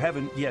expect you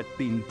haven't yet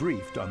been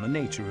briefed on the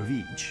nature of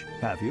each,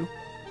 have you?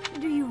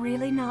 Do you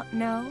really not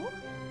know?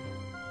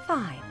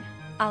 Fine.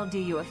 I'll do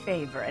you a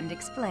favor and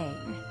explain.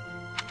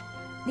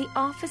 The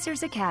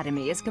Officers'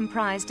 Academy is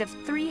comprised of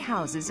 3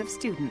 houses of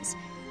students,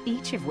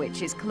 each of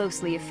which is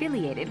closely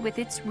affiliated with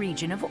its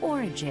region of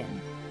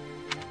origin.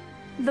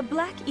 The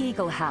Black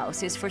Eagle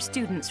House is for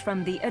students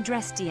from the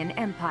Adrestian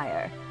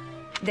Empire.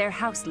 Their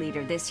house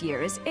leader this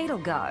year is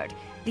Edelgard,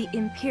 the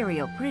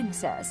Imperial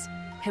Princess,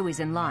 who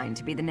is in line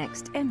to be the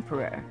next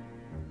Emperor.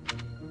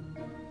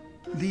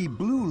 The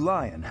Blue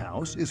Lion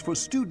House is for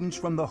students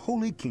from the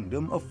Holy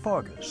Kingdom of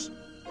Fargus.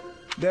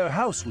 Their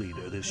house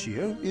leader this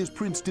year is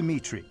Prince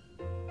Dimitri.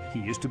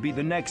 He is to be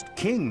the next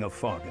king of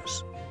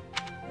Fargus.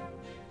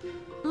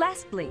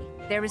 Lastly,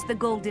 there is the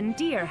Golden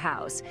Deer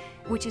House,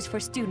 which is for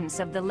students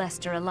of the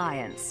Leicester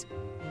Alliance.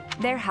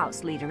 Their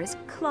house leader is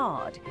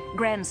Claude,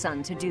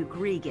 grandson to Duke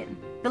Regan,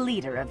 the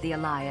leader of the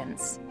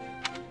Alliance.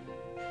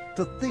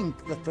 To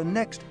think that the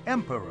next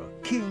Emperor,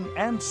 King,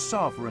 and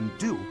Sovereign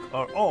Duke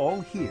are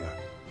all here.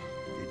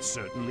 It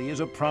certainly is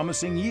a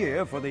promising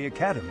year for the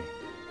Academy.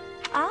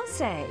 I'll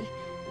say.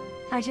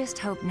 I just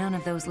hope none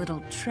of those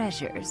little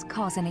treasures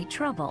cause any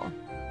trouble.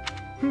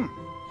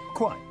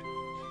 Quite.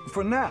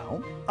 For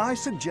now, I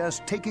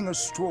suggest taking a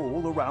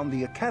stroll around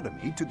the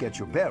Academy to get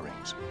your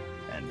bearings.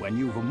 And when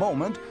you've a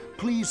moment,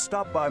 please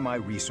stop by my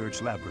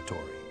research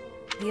laboratory.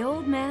 The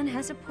old man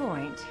has a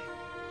point.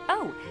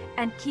 Oh,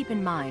 and keep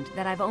in mind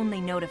that I've only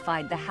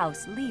notified the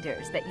house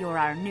leaders that you're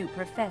our new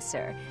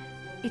professor.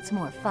 It's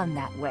more fun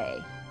that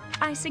way.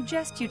 I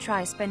suggest you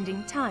try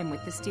spending time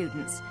with the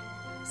students.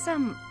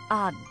 Some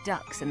odd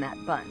ducks in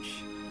that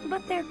bunch,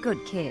 but they're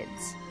good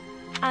kids.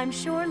 I'm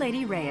sure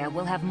Lady Rhea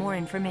will have more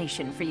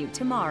information for you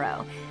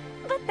tomorrow,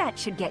 but that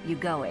should get you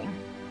going.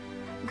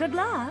 Good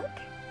luck.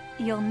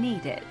 You'll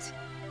need it.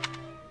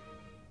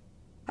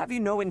 Have you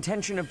no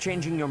intention of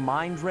changing your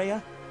mind,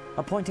 Rhea?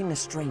 Appointing a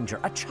stranger,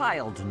 a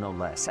child no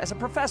less, as a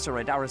professor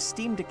at our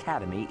esteemed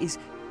academy is...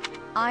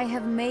 I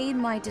have made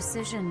my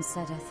decision,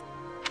 Sedith.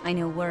 I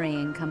know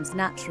worrying comes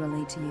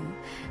naturally to you,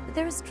 but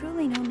there is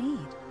truly no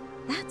need.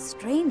 That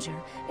stranger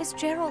is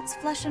Geralt's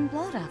flesh and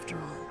blood, after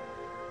all.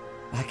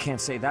 I can't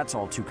say that's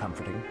all too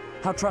comforting.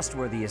 How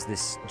trustworthy is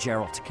this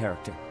Geralt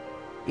character?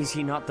 Is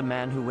he not the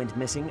man who went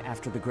missing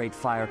after the Great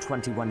Fire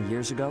 21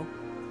 years ago?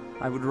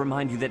 I would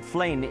remind you that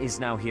Flayn is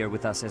now here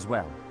with us as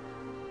well.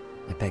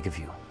 I beg of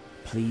you,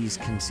 please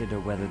consider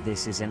whether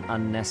this is an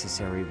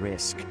unnecessary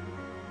risk.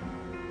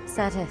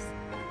 Sedith,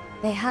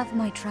 they have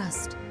my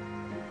trust.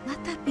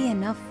 Let that be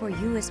enough for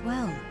you as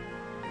well.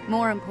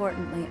 More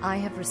importantly, I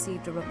have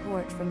received a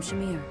report from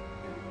Shamir.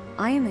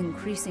 I am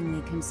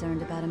increasingly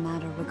concerned about a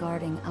matter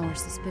regarding our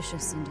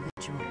suspicious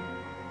individual.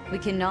 We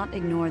cannot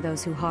ignore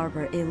those who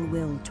harbor ill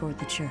will toward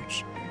the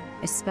Church,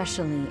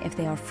 especially if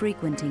they are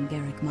frequenting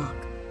Garrick Mach.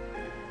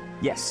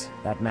 Yes,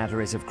 that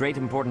matter is of great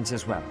importance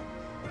as well.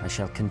 I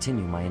shall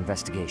continue my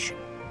investigation.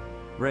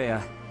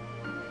 Rhea,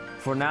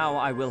 for now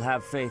I will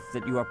have faith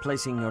that you are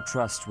placing your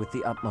trust with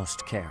the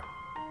utmost care.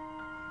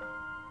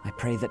 I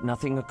pray that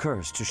nothing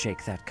occurs to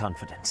shake that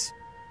confidence.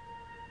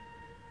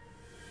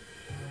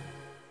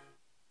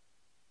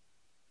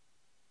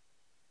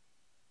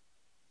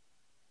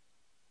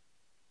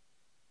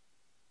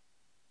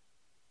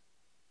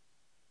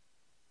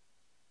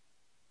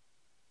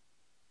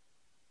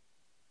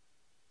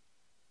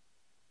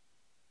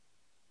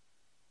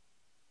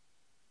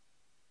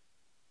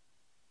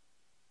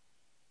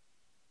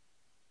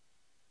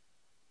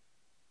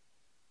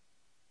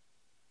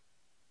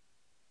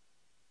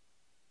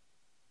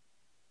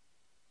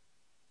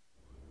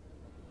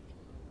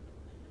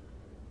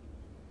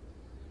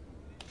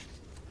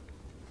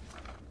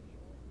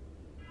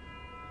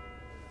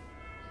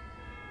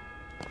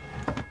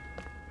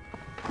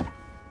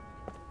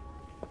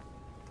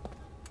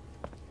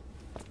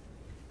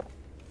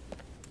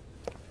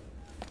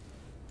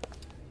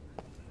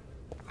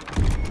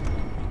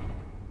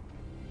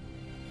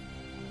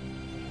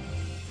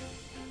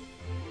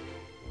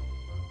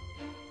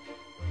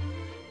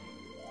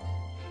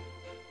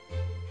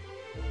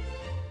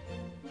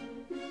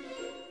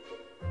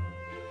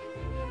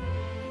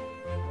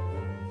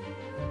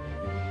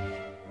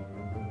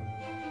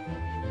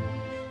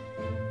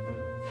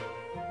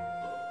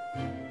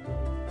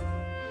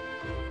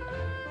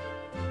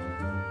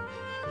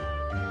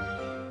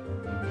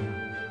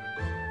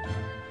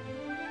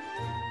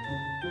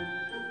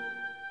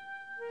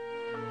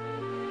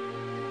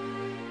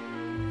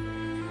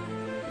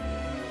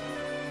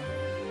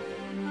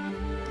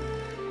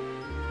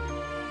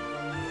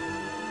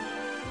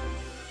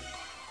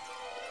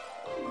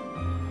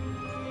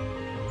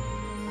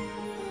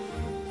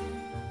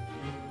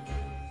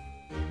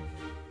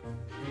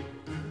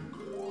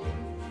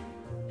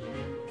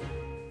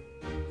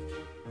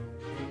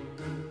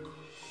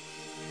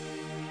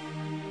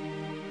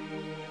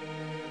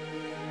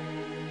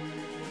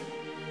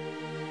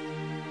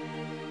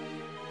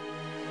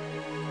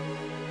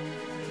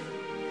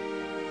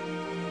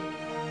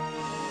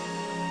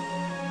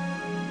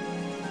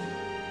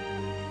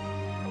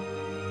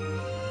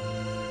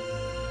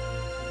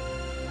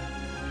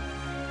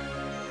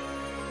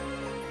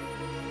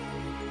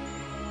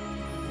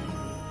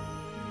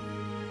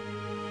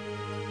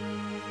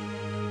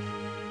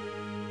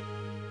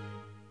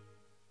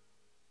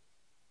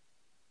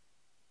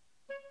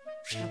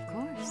 Of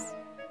course.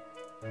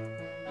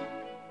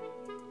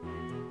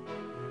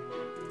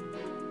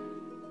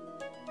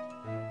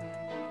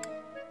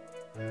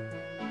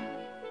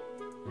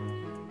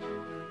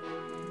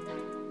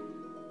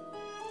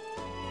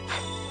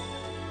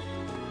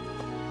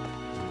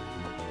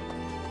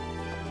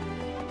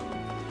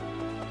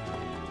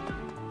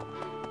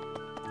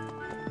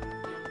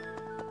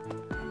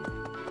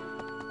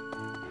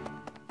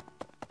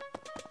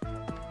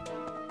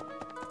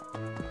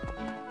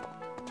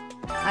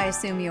 I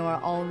assume you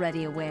are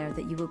already aware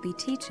that you will be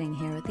teaching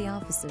here at the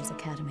Officers'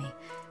 Academy,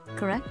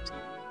 correct?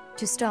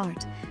 To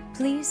start,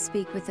 please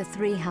speak with the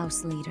 3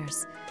 house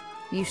leaders.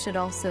 You should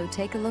also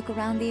take a look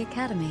around the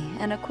Academy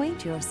and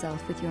acquaint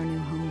yourself with your new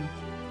home.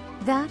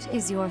 That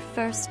is your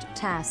first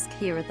task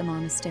here at the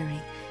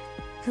monastery.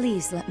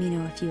 Please let me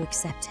know if you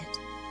accept it.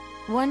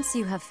 Once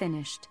you have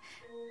finished,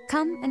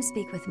 come and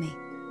speak with me.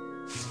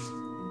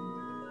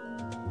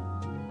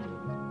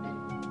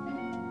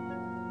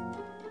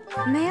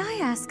 May I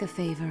ask a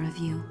favor of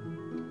you?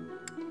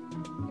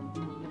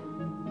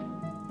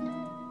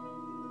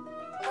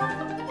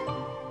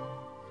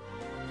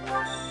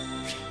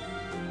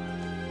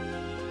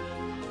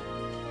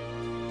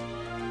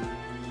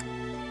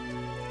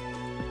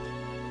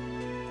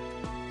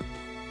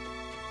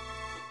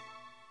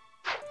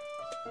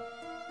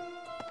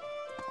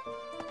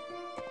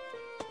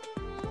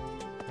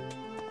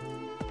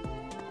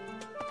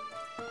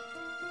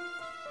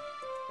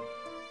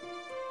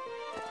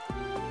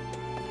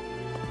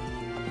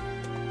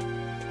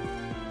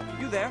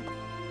 There?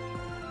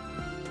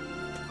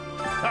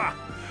 Ha!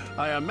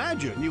 I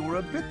imagine you were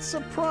a bit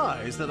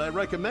surprised that I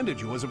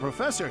recommended you as a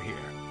professor here.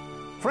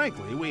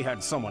 Frankly, we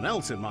had someone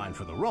else in mind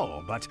for the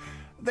role, but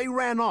they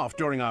ran off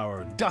during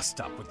our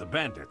dust-up with the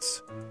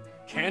bandits.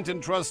 Can't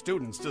entrust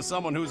students to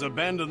someone who's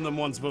abandoned them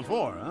once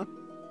before, huh?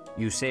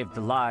 You saved the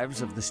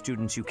lives of the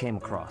students you came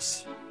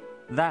across.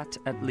 That,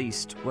 at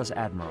least, was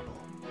admirable.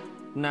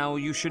 Now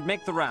you should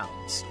make the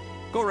rounds.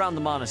 Go around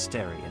the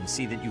monastery and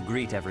see that you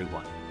greet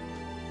everyone.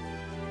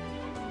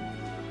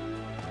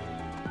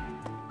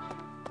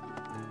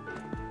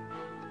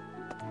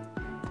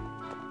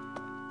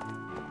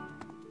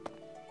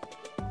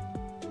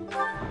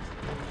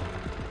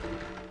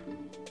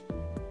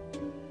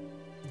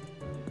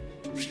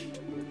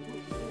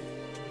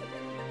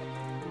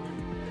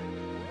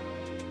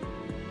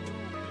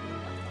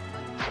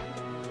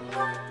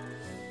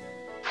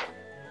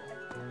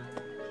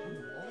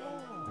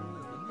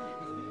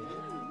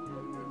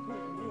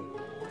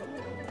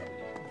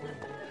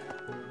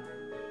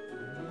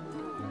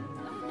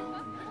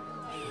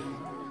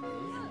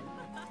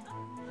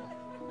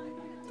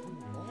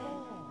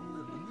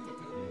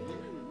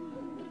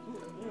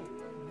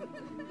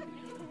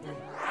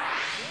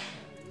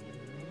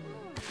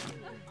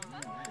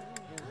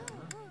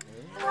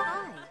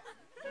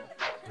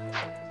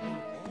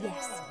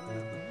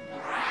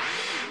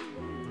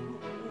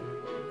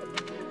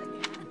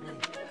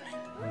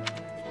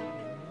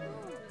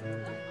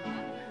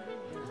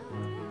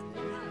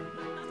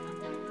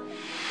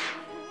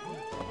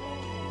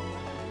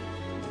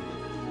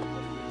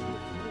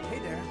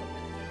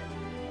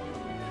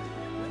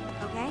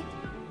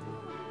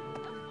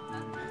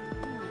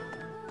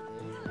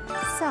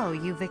 So,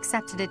 you've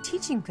accepted a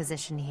teaching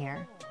position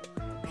here.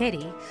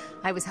 Pity.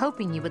 I was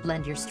hoping you would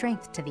lend your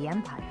strength to the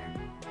Empire.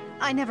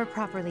 I never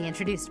properly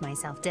introduced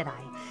myself, did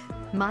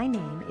I? My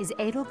name is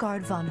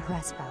Edelgard von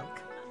Hresvelg.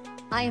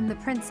 I am the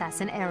princess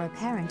and heir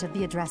apparent of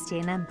the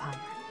Adrestian Empire.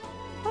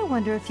 I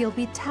wonder if you'll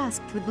be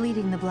tasked with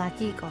leading the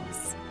Black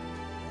Eagles.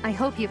 I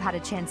hope you've had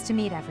a chance to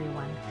meet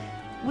everyone.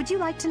 Would you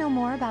like to know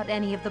more about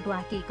any of the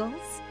Black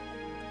Eagles?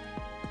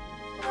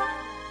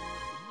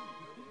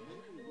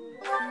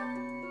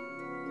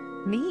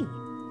 Me?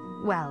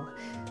 Well,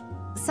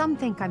 some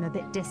think I'm a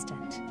bit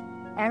distant.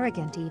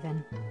 Arrogant,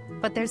 even.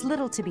 But there's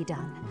little to be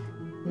done.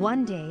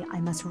 One day,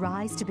 I must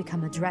rise to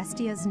become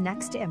Adrestia's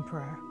next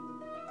emperor.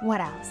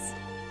 What else?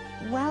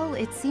 Well,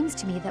 it seems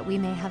to me that we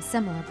may have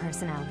similar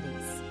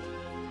personalities.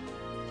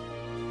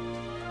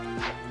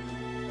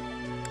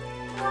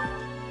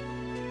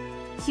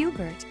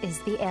 Hubert is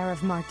the heir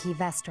of Marquis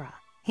Vestra.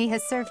 He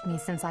has served me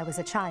since I was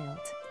a child.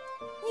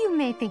 You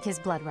may think his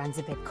blood runs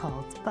a bit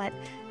cold, but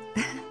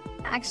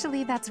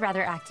actually that's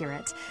rather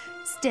accurate.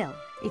 Still,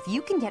 if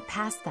you can get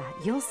past that,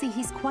 you'll see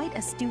he's quite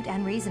astute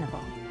and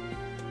reasonable.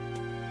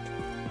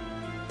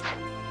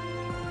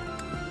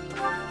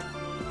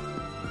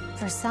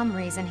 For some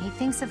reason, he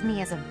thinks of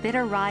me as a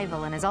bitter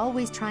rival and is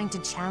always trying to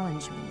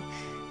challenge me.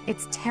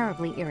 It's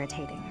terribly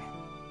irritating.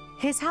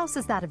 His house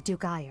is that of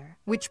Duke Eyre,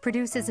 which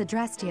produces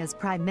Adrestia's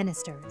prime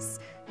ministers.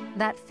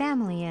 That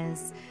family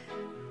is,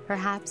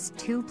 perhaps,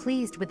 too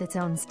pleased with its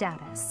own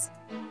status.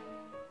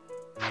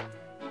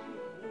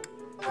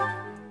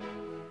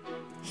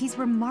 He's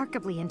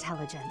remarkably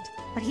intelligent,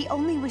 but he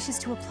only wishes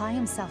to apply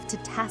himself to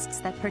tasks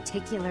that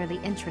particularly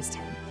interest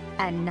him,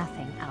 and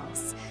nothing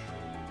else.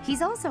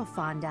 He's also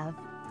fond of,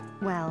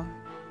 well,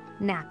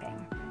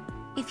 napping.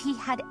 If he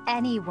had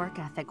any work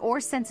ethic or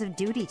sense of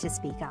duty to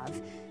speak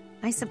of,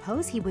 I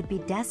suppose he would be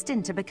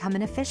destined to become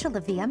an official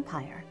of the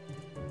Empire.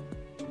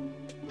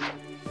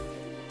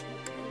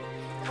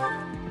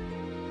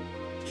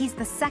 He's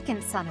the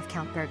second son of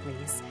Count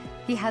Burgleys.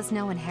 He has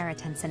no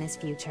inheritance in his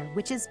future,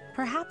 which is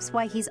perhaps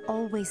why he's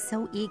always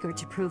so eager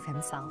to prove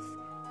himself.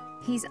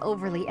 He's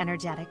overly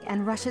energetic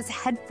and rushes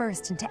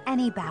headfirst into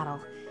any battle.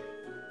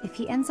 If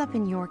he ends up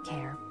in your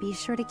care, be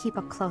sure to keep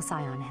a close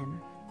eye on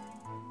him.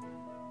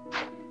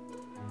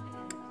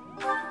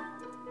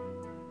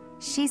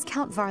 She's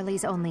Count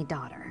Varley's only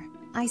daughter.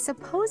 I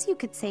suppose you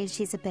could say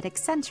she's a bit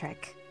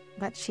eccentric,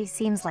 but she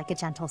seems like a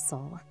gentle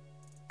soul.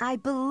 I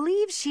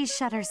believe she's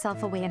shut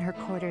herself away in her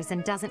quarters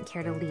and doesn't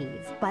care to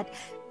leave, but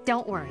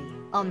don't worry,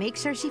 I'll make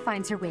sure she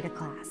finds her way to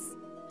class.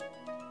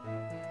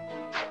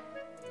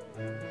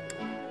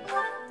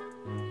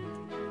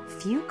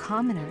 Few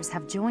commoners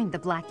have joined the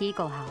Black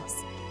Eagle House,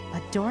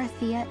 but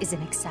Dorothea is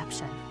an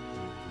exception.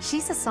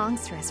 She's a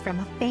songstress from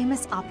a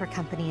famous opera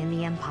company in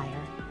the Empire.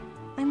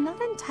 I'm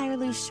not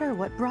entirely sure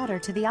what brought her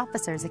to the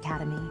Officers'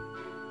 Academy.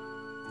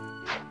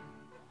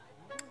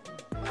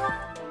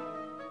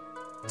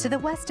 To the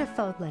west of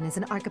Fodlan is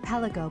an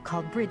archipelago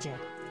called Brigid.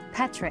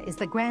 Petra is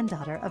the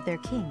granddaughter of their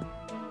king.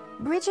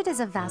 Brigid is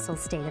a vassal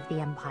state of the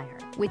Empire,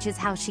 which is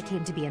how she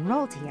came to be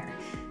enrolled here.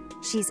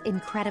 She's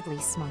incredibly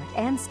smart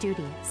and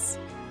studious.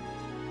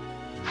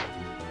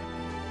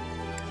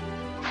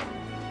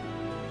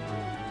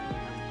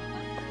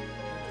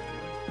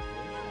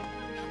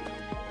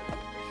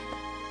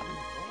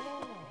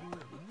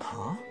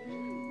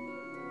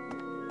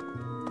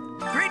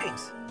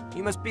 Greetings!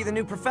 You must be the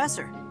new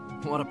professor.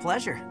 What a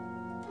pleasure.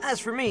 As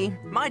for me,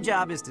 my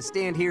job is to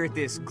stand here at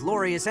this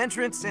glorious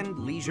entrance and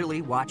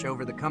leisurely watch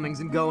over the comings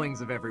and goings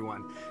of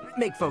everyone.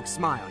 Make folks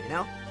smile, you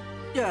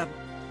know?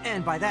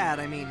 And by that,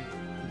 I mean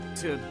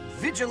to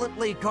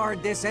vigilantly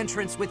guard this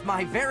entrance with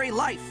my very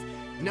life.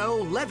 No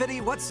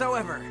levity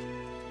whatsoever.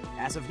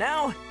 As of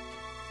now,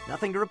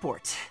 nothing to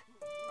report.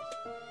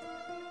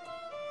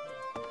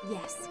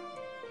 Yes.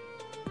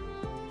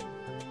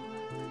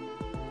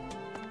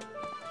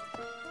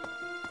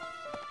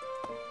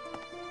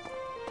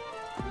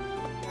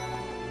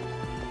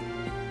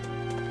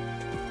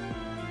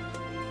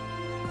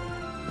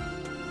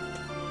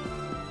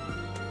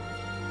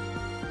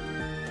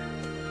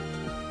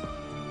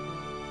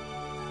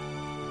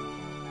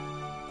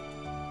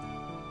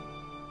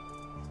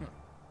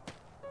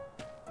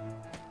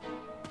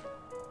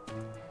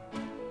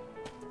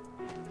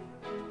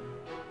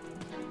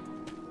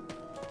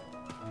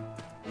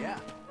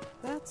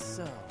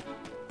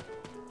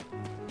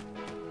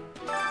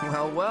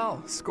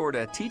 Well, scored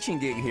a teaching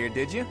gig here,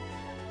 did you?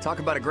 Talk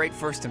about a great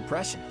first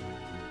impression.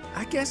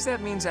 I guess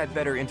that means I'd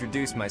better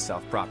introduce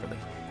myself properly.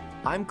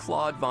 I'm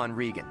Claude von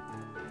Regan.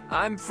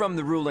 I'm from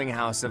the ruling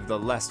house of the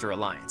Leicester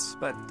Alliance,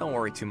 but don't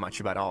worry too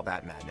much about all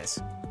that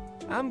madness.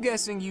 I'm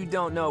guessing you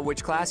don't know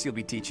which class you'll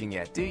be teaching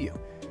yet, do you?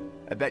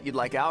 I bet you'd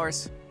like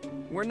ours.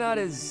 We're not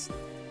as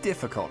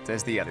difficult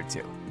as the other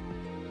two.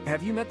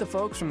 Have you met the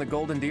folks from the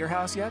Golden Deer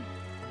House yet?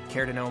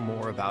 Care to know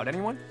more about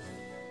anyone?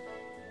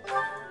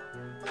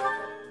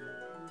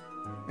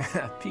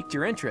 Piqued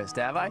your interest,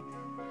 have I?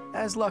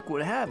 As luck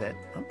would have it,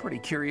 I'm pretty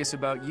curious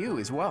about you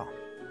as well.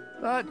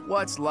 But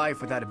what's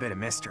life without a bit of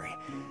mystery?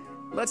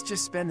 Let's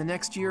just spend the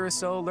next year or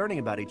so learning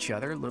about each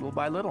other little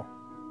by little.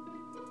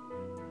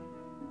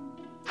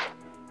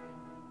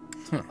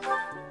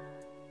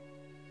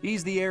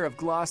 He's the heir of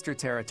Gloucester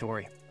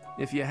territory.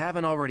 If you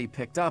haven't already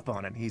picked up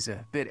on it, he's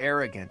a bit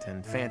arrogant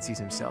and fancies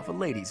himself a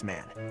ladies'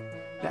 man.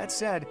 That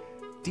said,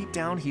 deep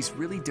down he's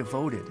really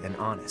devoted and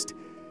honest.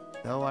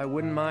 Though I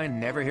wouldn't mind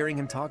never hearing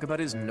him talk about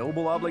his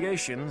noble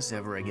obligations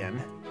ever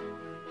again.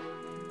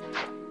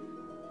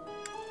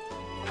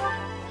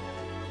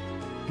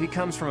 He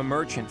comes from a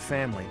merchant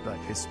family, but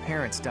his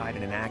parents died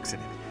in an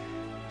accident.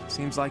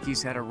 Seems like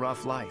he's had a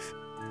rough life.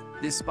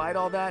 Despite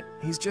all that,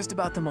 he's just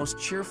about the most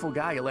cheerful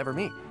guy you'll ever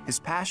meet. His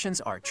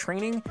passions are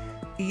training,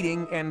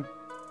 eating, and...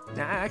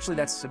 actually,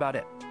 that's about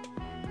it.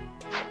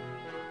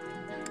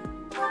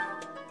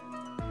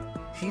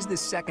 He's the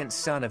second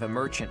son of a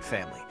merchant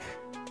family.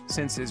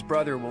 Since his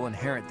brother will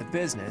inherit the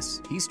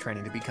business, he's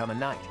training to become a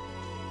knight.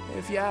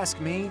 If you ask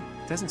me,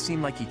 it doesn't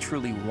seem like he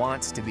truly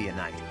wants to be a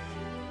knight.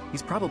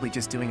 He's probably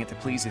just doing it to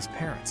please his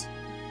parents.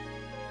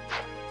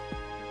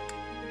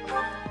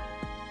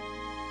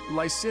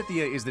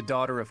 Lysithea is the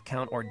daughter of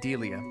Count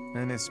Ordelia,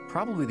 and is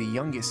probably the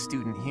youngest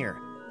student here.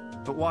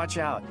 But watch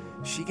out,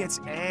 she gets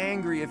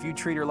angry if you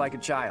treat her like a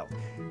child.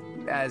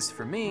 As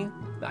for me,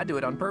 I do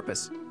it on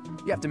purpose.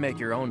 You have to make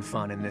your own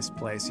fun in this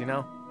place, you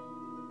know?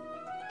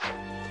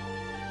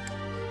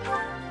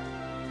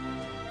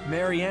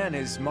 Marianne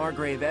is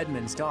Margrave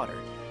Edmund's daughter,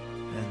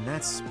 and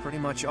that's pretty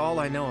much all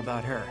I know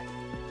about her.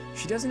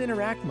 She doesn't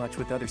interact much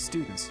with other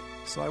students,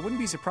 so I wouldn't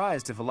be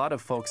surprised if a lot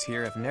of folks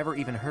here have never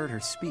even heard her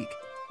speak.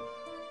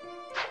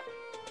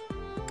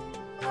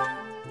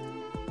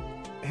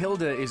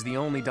 Hilda is the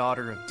only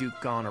daughter of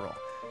Duke Goneril.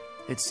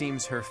 It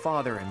seems her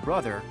father and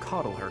brother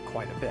coddle her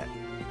quite a bit.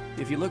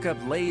 If you look up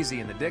lazy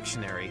in the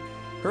dictionary,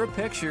 her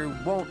picture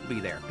won't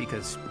be there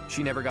because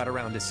she never got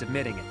around to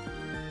submitting it.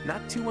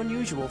 Not too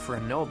unusual for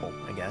a noble,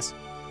 I guess.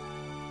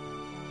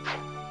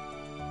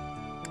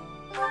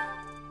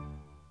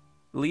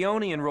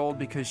 Leone enrolled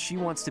because she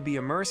wants to be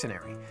a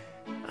mercenary.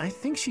 I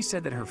think she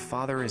said that her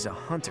father is a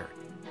hunter.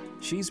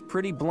 She's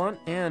pretty blunt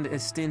and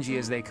as stingy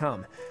as they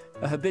come.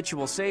 A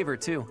habitual saver,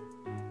 too.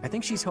 I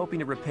think she's hoping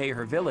to repay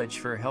her village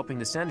for helping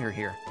to send her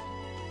here.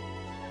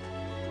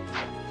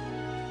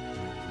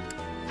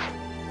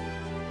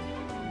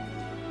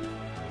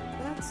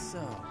 That's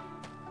so.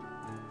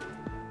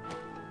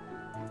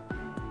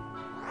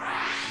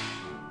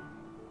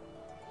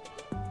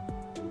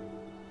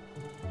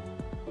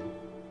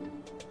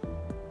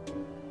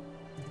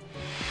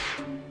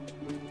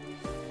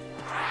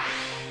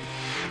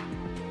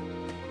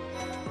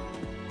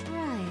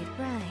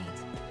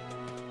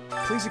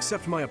 Please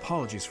accept my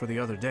apologies for the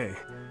other day.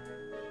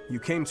 You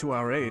came to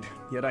our aid,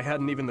 yet I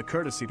hadn't even the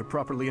courtesy to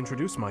properly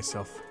introduce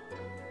myself.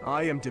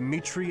 I am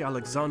Dimitri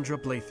Alexandra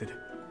Blathid,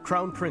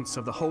 Crown Prince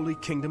of the Holy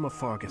Kingdom of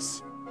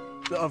Fargus.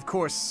 Of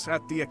course,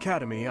 at the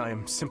Academy, I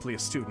am simply a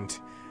student.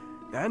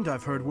 And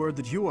I've heard word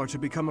that you are to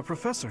become a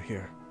professor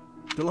here.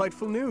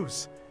 Delightful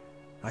news.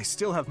 I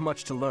still have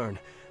much to learn,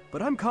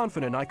 but I'm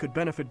confident I could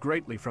benefit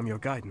greatly from your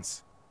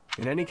guidance.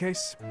 In any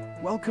case,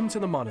 welcome to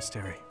the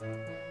monastery.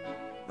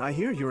 I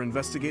hear you're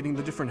investigating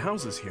the different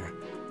houses here.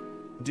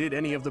 Did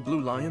any of the Blue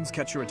Lions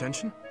catch your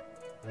attention?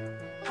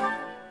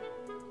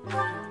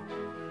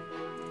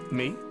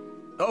 Me?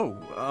 Oh,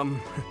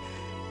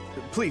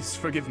 please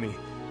forgive me.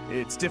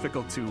 It's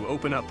difficult to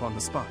open up on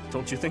the spot,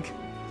 don't you think?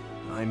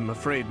 I'm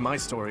afraid my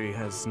story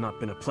has not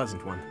been a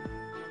pleasant one.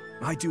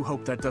 I do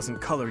hope that doesn't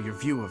color your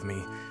view of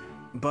me,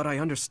 but I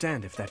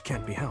understand if that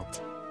can't be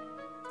helped.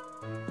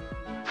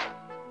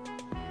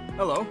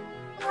 Hello.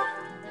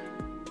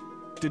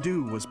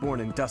 Dedu was born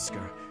in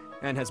Dusker,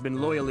 and has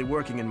been loyally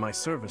working in my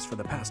service for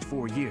the past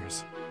 4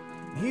 years.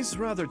 He's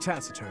rather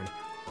taciturn,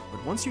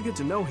 but once you get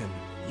to know him,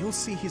 you'll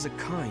see he's a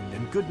kind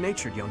and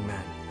good-natured young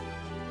man.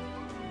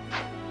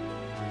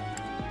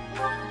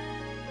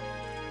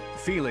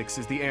 Felix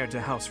is the heir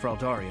to House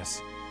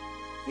Fraldarius.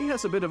 He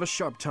has a bit of a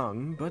sharp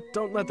tongue, but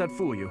don't let that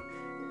fool you.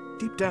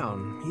 Deep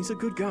down, he's a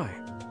good guy.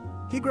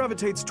 He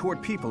gravitates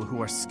toward people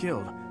who are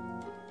skilled.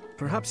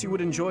 Perhaps you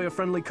would enjoy a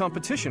friendly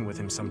competition with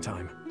him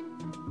sometime.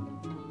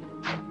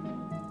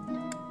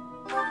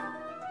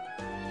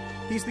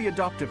 He's the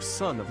adoptive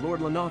son of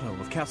Lord Lenato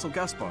of Castle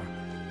Gaspar,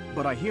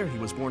 but I hear he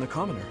was born a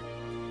commoner.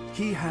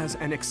 He has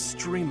an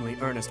extremely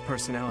earnest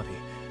personality,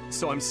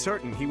 so I'm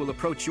certain he will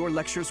approach your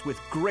lectures with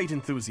great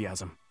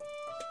enthusiasm.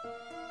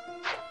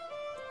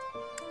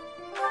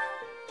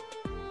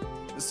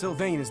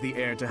 Sylvain is the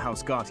heir to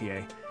House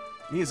Gautier.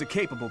 He is a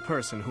capable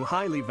person who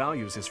highly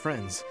values his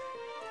friends.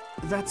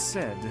 That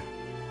said,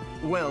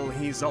 well,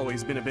 he's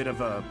always been a bit of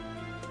a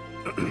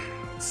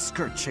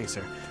skirt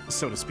chaser,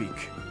 so to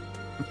speak.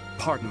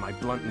 Pardon my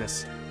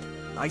bluntness.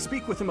 I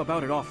speak with him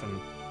about it often,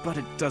 but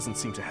it doesn't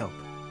seem to help.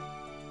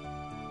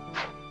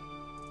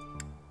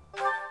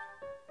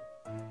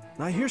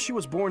 I hear she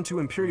was born to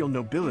imperial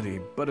nobility,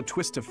 but a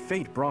twist of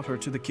fate brought her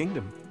to the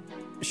kingdom.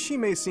 She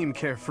may seem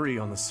carefree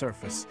on the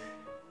surface,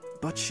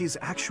 but she's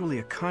actually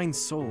a kind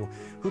soul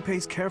who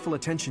pays careful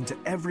attention to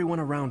everyone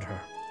around her.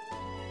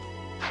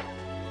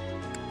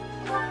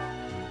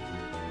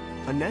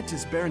 Annette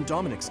is Baron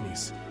Dominic's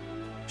niece.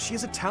 She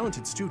is a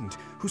talented student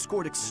who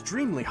scored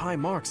extremely high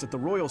marks at the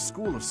Royal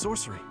School of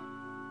Sorcery.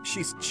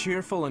 She's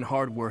cheerful and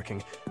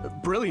hardworking.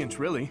 Brilliant,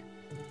 really.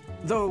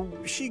 Though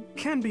she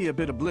can be a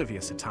bit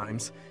oblivious at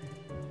times.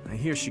 I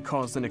hear she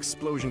caused an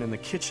explosion in the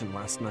kitchen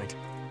last night.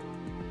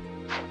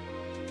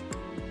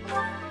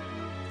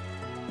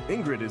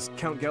 Ingrid is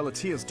Count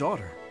Galatia's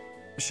daughter.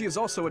 She is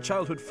also a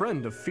childhood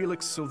friend of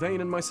Felix,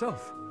 Sylvain, and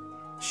myself.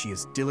 She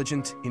is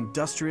diligent,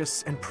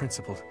 industrious, and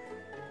principled.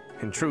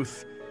 In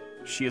truth,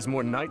 she is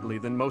more knightly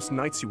than most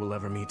knights you will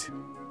ever meet.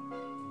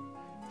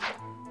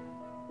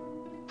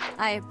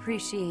 I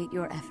appreciate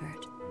your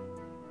effort.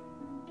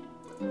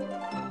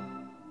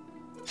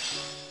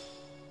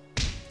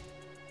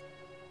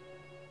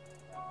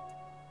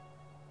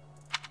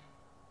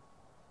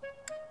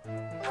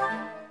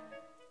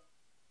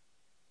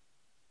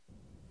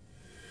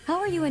 How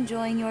are you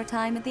enjoying your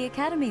time at the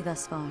Academy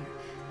thus far?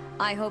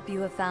 I hope you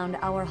have found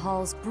our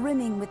halls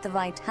brimming with the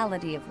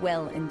vitality of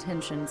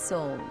well-intentioned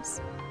souls.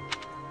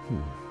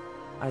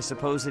 I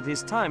suppose it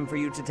is time for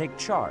you to take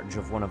charge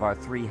of one of our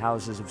 3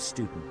 houses of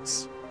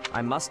students.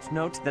 I must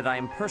note that I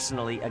am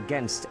personally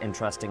against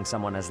entrusting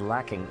someone as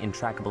lacking in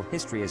trackable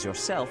history as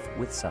yourself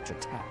with such a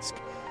task.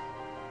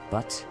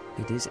 But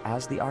it is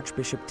as the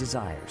Archbishop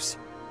desires.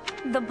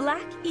 The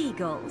Black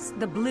Eagles,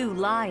 the Blue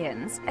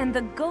Lions, and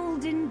the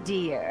Golden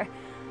Deer.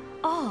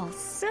 All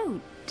so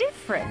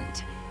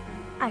different.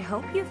 I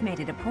hope you've made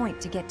it a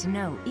point to get to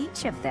know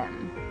each of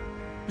them.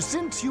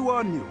 Since you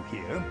are new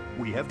here,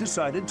 we have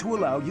decided to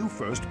allow you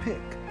first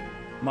pick.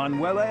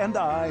 Manuela and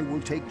I will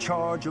take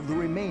charge of the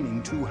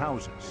remaining 2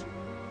 houses.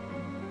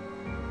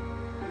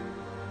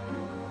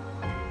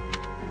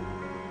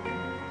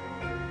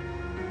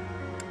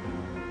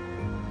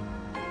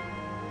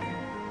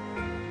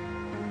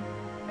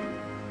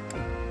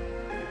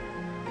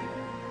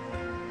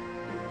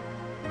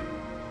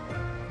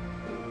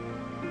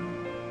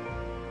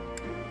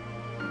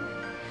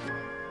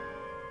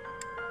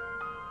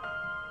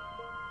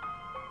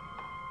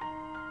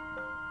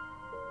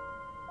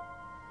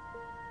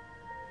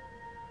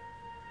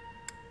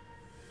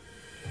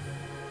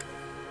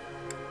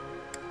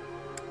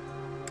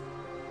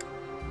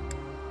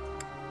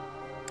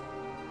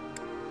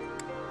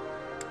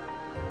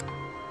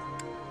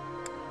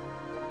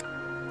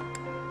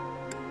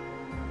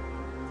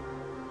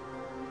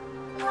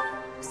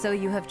 So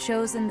you have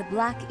chosen the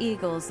Black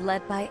Eagles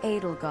led by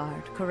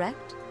Edelgard,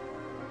 correct?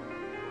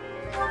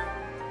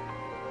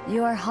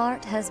 Your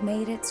heart has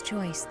made its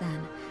choice,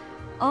 then.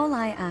 All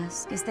I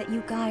ask is that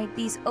you guide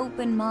these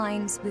open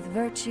minds with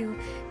virtue,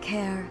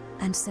 care,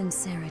 and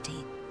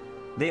sincerity.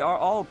 They are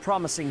all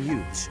promising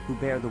youths who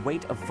bear the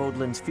weight of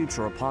Fodlan's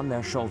future upon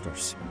their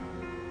shoulders.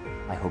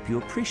 I hope you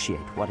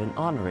appreciate what an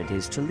honor it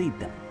is to lead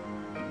them.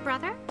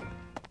 Brother?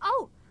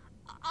 Oh,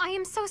 I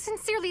am so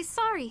sincerely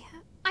sorry.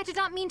 I did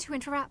not mean to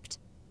interrupt.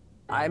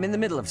 I'm in the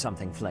middle of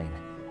something, Flame.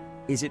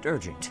 Is it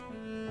urgent?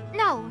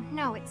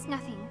 No, it's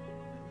nothing.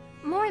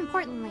 More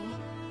importantly,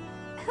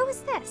 who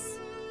is this?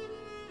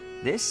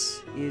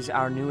 This is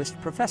our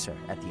newest professor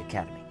at the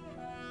Academy.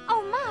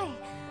 Oh my!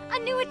 A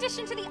new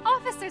addition to the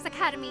Officers'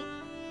 Academy!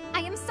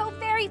 I am so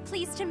very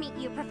pleased to meet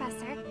you,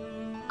 Professor.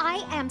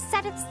 I am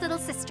Sedith's little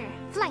sister,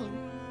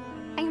 Flame.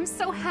 I am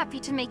so happy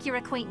to make your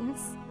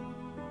acquaintance.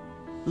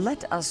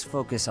 Let us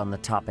focus on the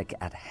topic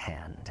at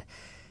hand.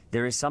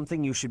 There is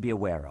something you should be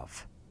aware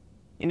of.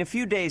 In a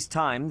few days'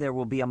 time, there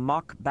will be a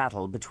mock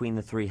battle between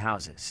the three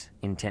houses,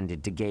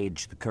 intended to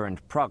gauge the current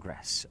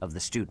progress of the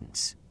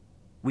students.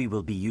 We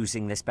will be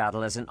using this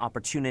battle as an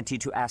opportunity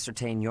to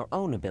ascertain your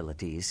own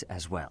abilities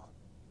as well.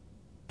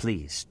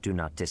 Please do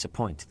not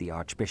disappoint the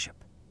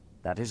Archbishop.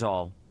 That is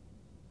all.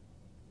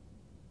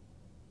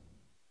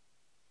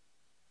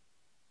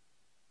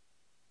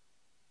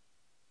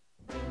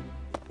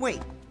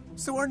 Wait,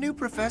 so our new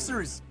professor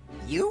is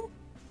you?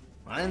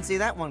 I didn't see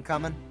that one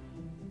coming.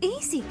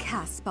 Easy,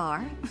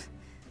 Caspar.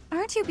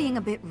 Aren't you being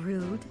a bit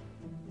rude?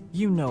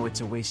 You know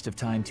it's a waste of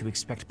time to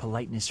expect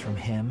politeness from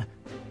him.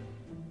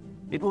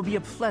 It will be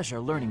a pleasure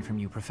learning from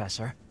you,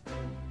 Professor.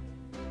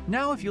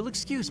 Now, if you'll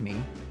excuse me,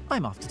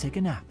 I'm off to take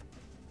a nap.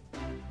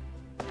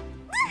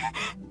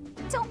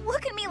 Don't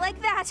look at me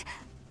like that!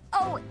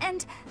 Oh,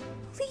 and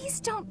please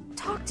don't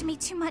talk to me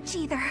too much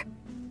either.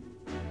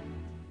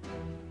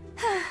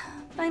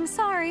 I'm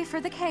sorry for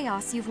the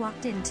chaos you've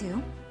walked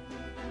into.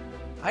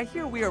 I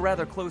hear we are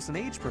rather close in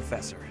age,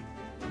 Professor.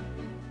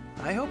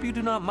 I hope you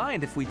do not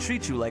mind if we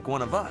treat you like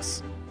one of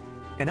us.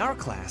 In our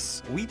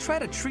class, we try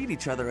to treat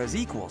each other as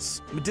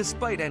equals,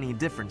 despite any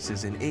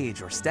differences in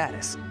age or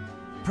status.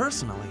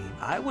 Personally,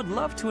 I would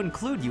love to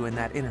include you in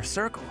that inner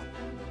circle.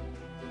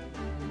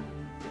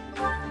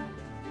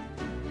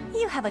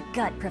 You have a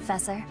gut,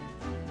 Professor.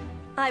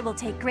 I will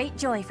take great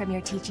joy from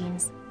your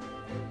teachings.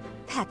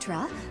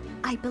 Petra,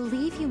 I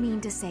believe you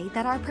mean to say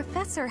that our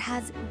professor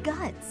has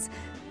guts.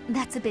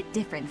 That's a bit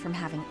different from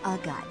having a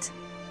gut.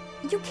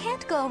 You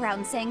can't go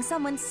around saying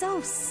someone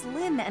so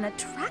slim and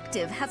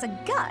attractive has a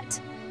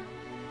gut.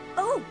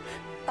 Oh,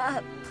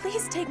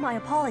 please take my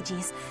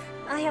apologies.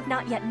 I have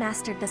not yet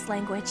mastered this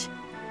language.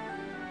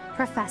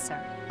 Professor,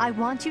 I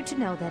want you to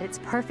know that it's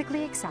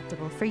perfectly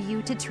acceptable for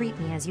you to treat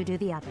me as you do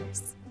the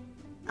others.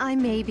 I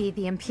may be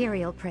the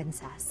Imperial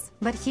Princess,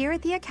 but here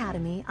at the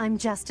Academy, I'm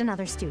just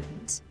another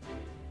student.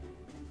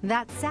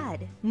 That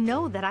said,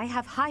 know that I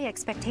have high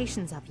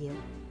expectations of you,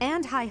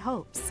 and high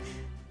hopes.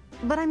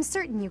 But I'm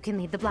certain you can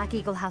lead the Black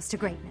Eagle House to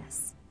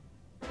greatness.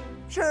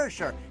 Sure.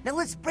 Now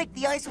let's break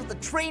the ice with a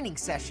training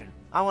session.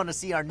 I want to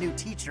see our new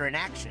teacher in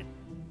action.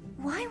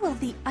 Why will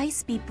the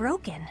ice be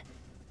broken?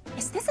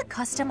 Is this a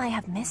custom I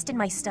have missed in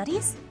my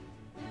studies?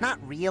 Not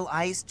real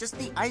ice, just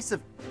the ice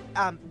of,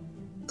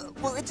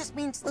 well, it just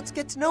means let's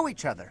get to know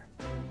each other.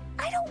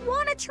 I don't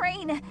want to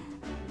train.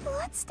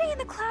 Let's stay in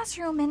the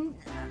classroom and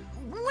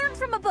learn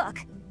from a book.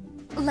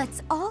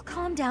 Let's all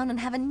calm down and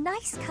have a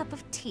nice cup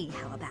of tea,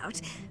 how about?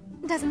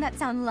 Doesn't that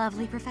sound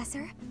lovely,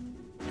 Professor?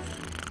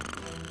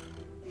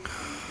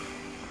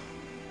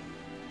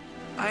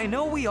 I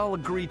know we all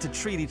agreed to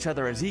treat each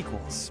other as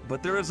equals,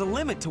 but there is a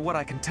limit to what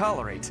I can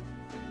tolerate.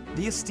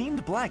 The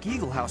esteemed Black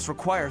Eagle House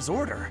requires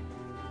order.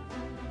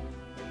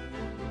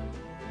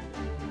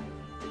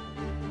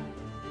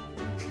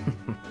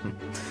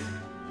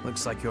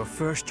 Looks like your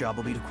first job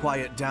will be to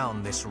quiet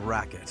down this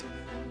racket.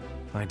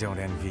 I don't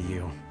envy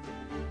you.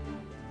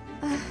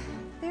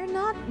 They're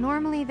not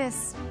normally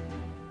this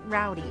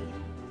rowdy.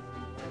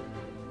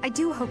 I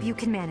do hope you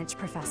can manage,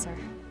 Professor.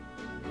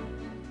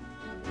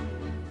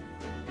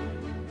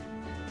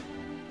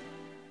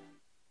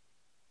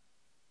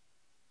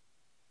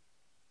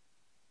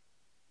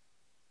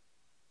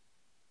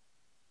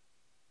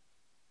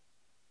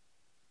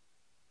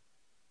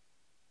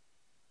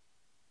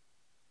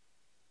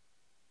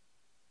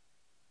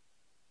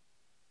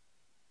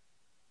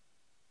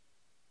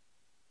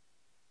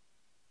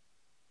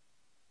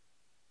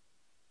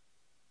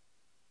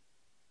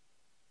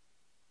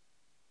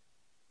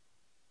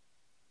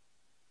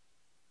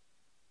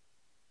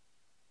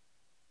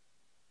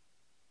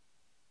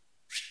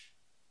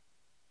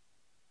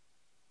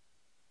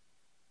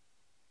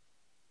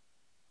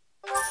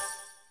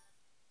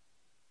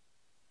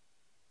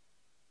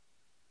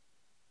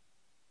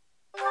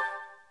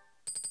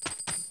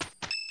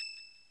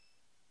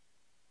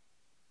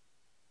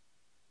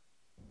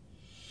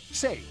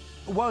 Say,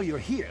 while you're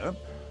here,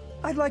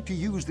 I'd like to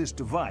use this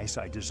device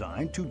I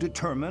designed to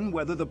determine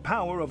whether the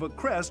power of a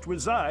crest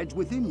resides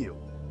within you.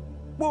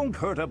 Won't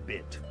hurt a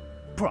bit.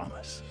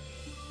 Promise.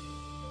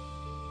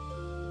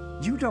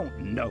 You don't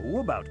know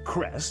about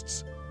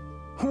crests?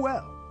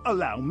 Well,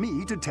 allow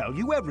me to tell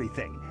you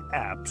everything,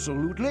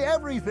 absolutely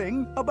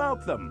everything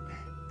about them.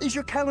 Is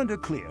your calendar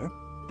clear?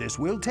 This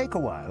will take a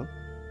while.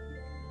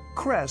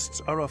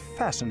 Crests are a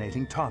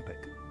fascinating topic,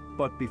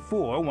 but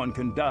before one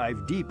can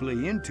dive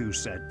deeply into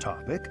said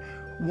topic,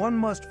 one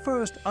must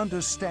first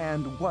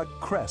understand what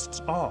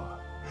crests are.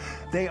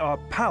 They are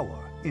power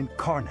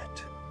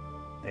incarnate.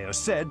 They are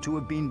said to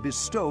have been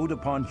bestowed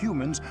upon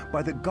humans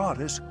by the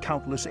goddess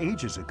countless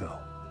ages ago.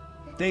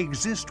 They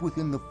exist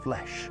within the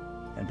flesh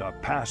and are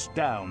passed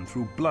down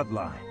through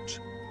bloodlines.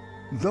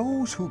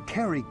 Those who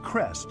carry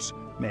crests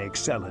may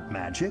excel at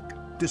magic,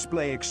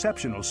 display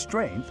exceptional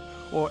strength,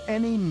 or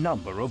any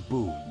number of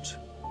boons.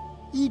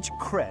 Each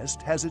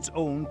crest has its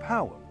own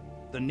power,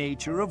 the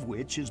nature of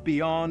which is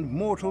beyond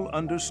mortal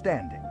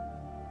understanding.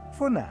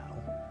 For now.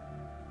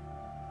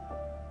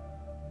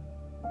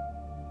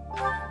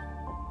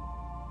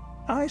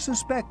 I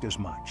suspect as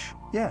much,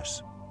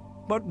 yes.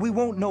 But we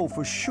won't know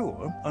for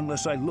sure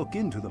unless I look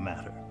into the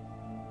matter.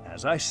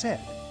 As I said,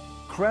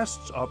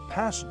 crests are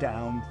passed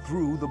down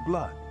through the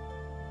blood.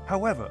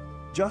 However,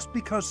 just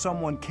because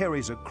someone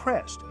carries a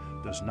crest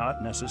does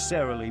not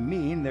necessarily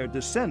mean their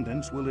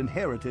descendants will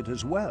inherit it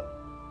as well.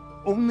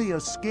 Only a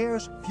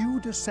scarce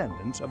few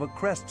descendants of a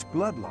crest's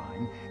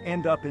bloodline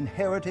end up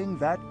inheriting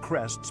that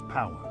crest's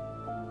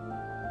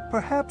power.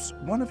 Perhaps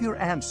one of your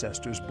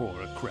ancestors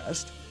bore a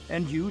crest,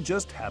 and you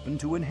just happen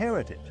to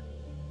inherit it.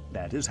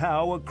 That is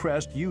how a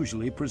crest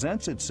usually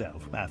presents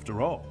itself,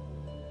 after all.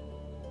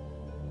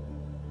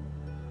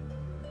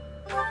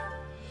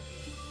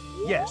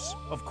 Yes,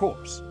 of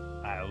course.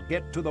 I'll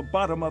get to the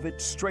bottom of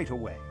it straight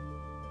away.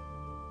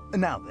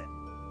 Now then,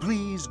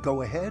 please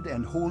go ahead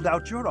and hold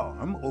out your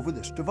arm over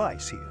this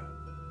device here.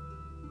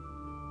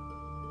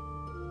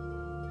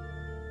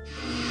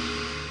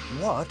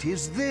 What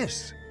is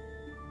this?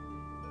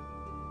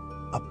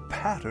 A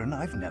pattern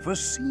I've never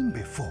seen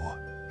before.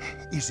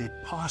 Is it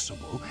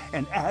possible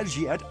an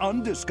as-yet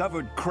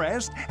undiscovered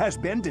crest has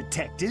been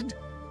detected?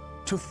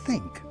 To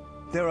think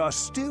there are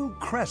still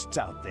crests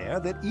out there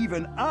that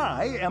even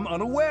I am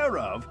unaware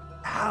of.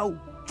 How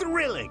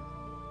thrilling!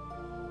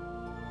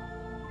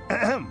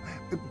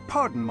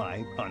 Pardon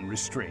my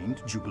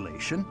unrestrained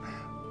jubilation.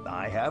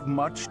 I have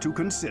much to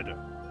consider.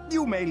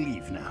 You may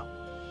leave now.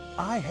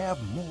 I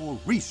have more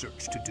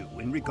research to do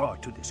in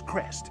regard to this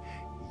crest.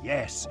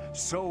 Yes,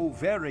 so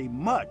very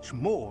much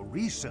more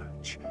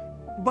research.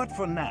 But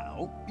for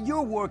now,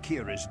 your work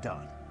here is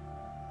done.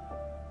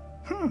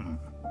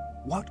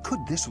 What could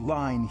this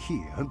line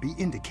here be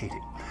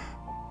indicating?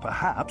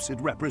 Perhaps it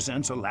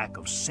represents a lack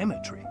of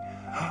symmetry.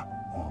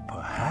 Or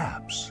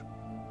perhaps...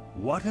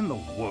 What in the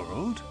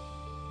world?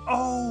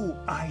 Oh,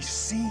 I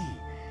see.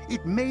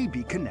 It may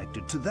be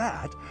connected to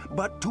that,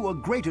 but to a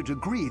greater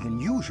degree than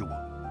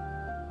usual.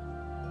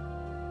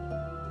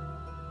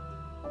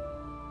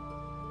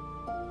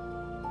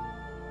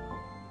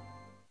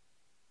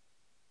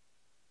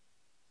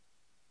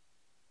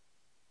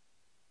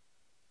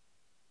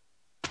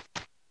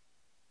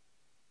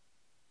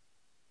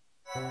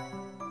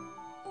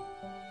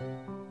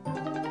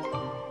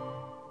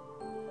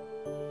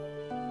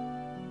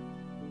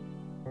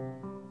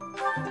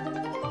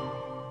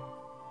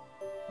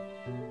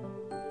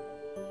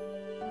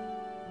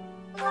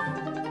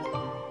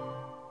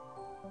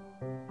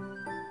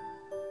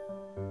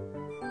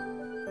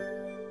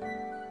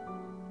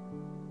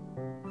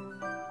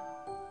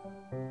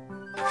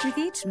 With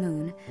each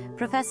moon,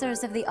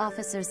 professors of the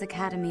Officers'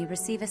 Academy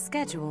receive a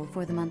schedule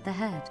for the month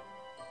ahead.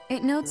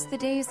 It notes the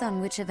days on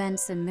which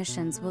events and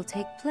missions will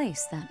take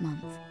place that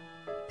month.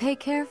 Pay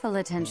careful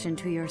attention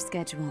to your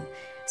schedule,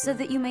 so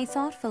that you may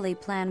thoughtfully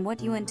plan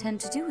what you intend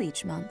to do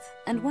each month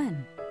and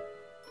when.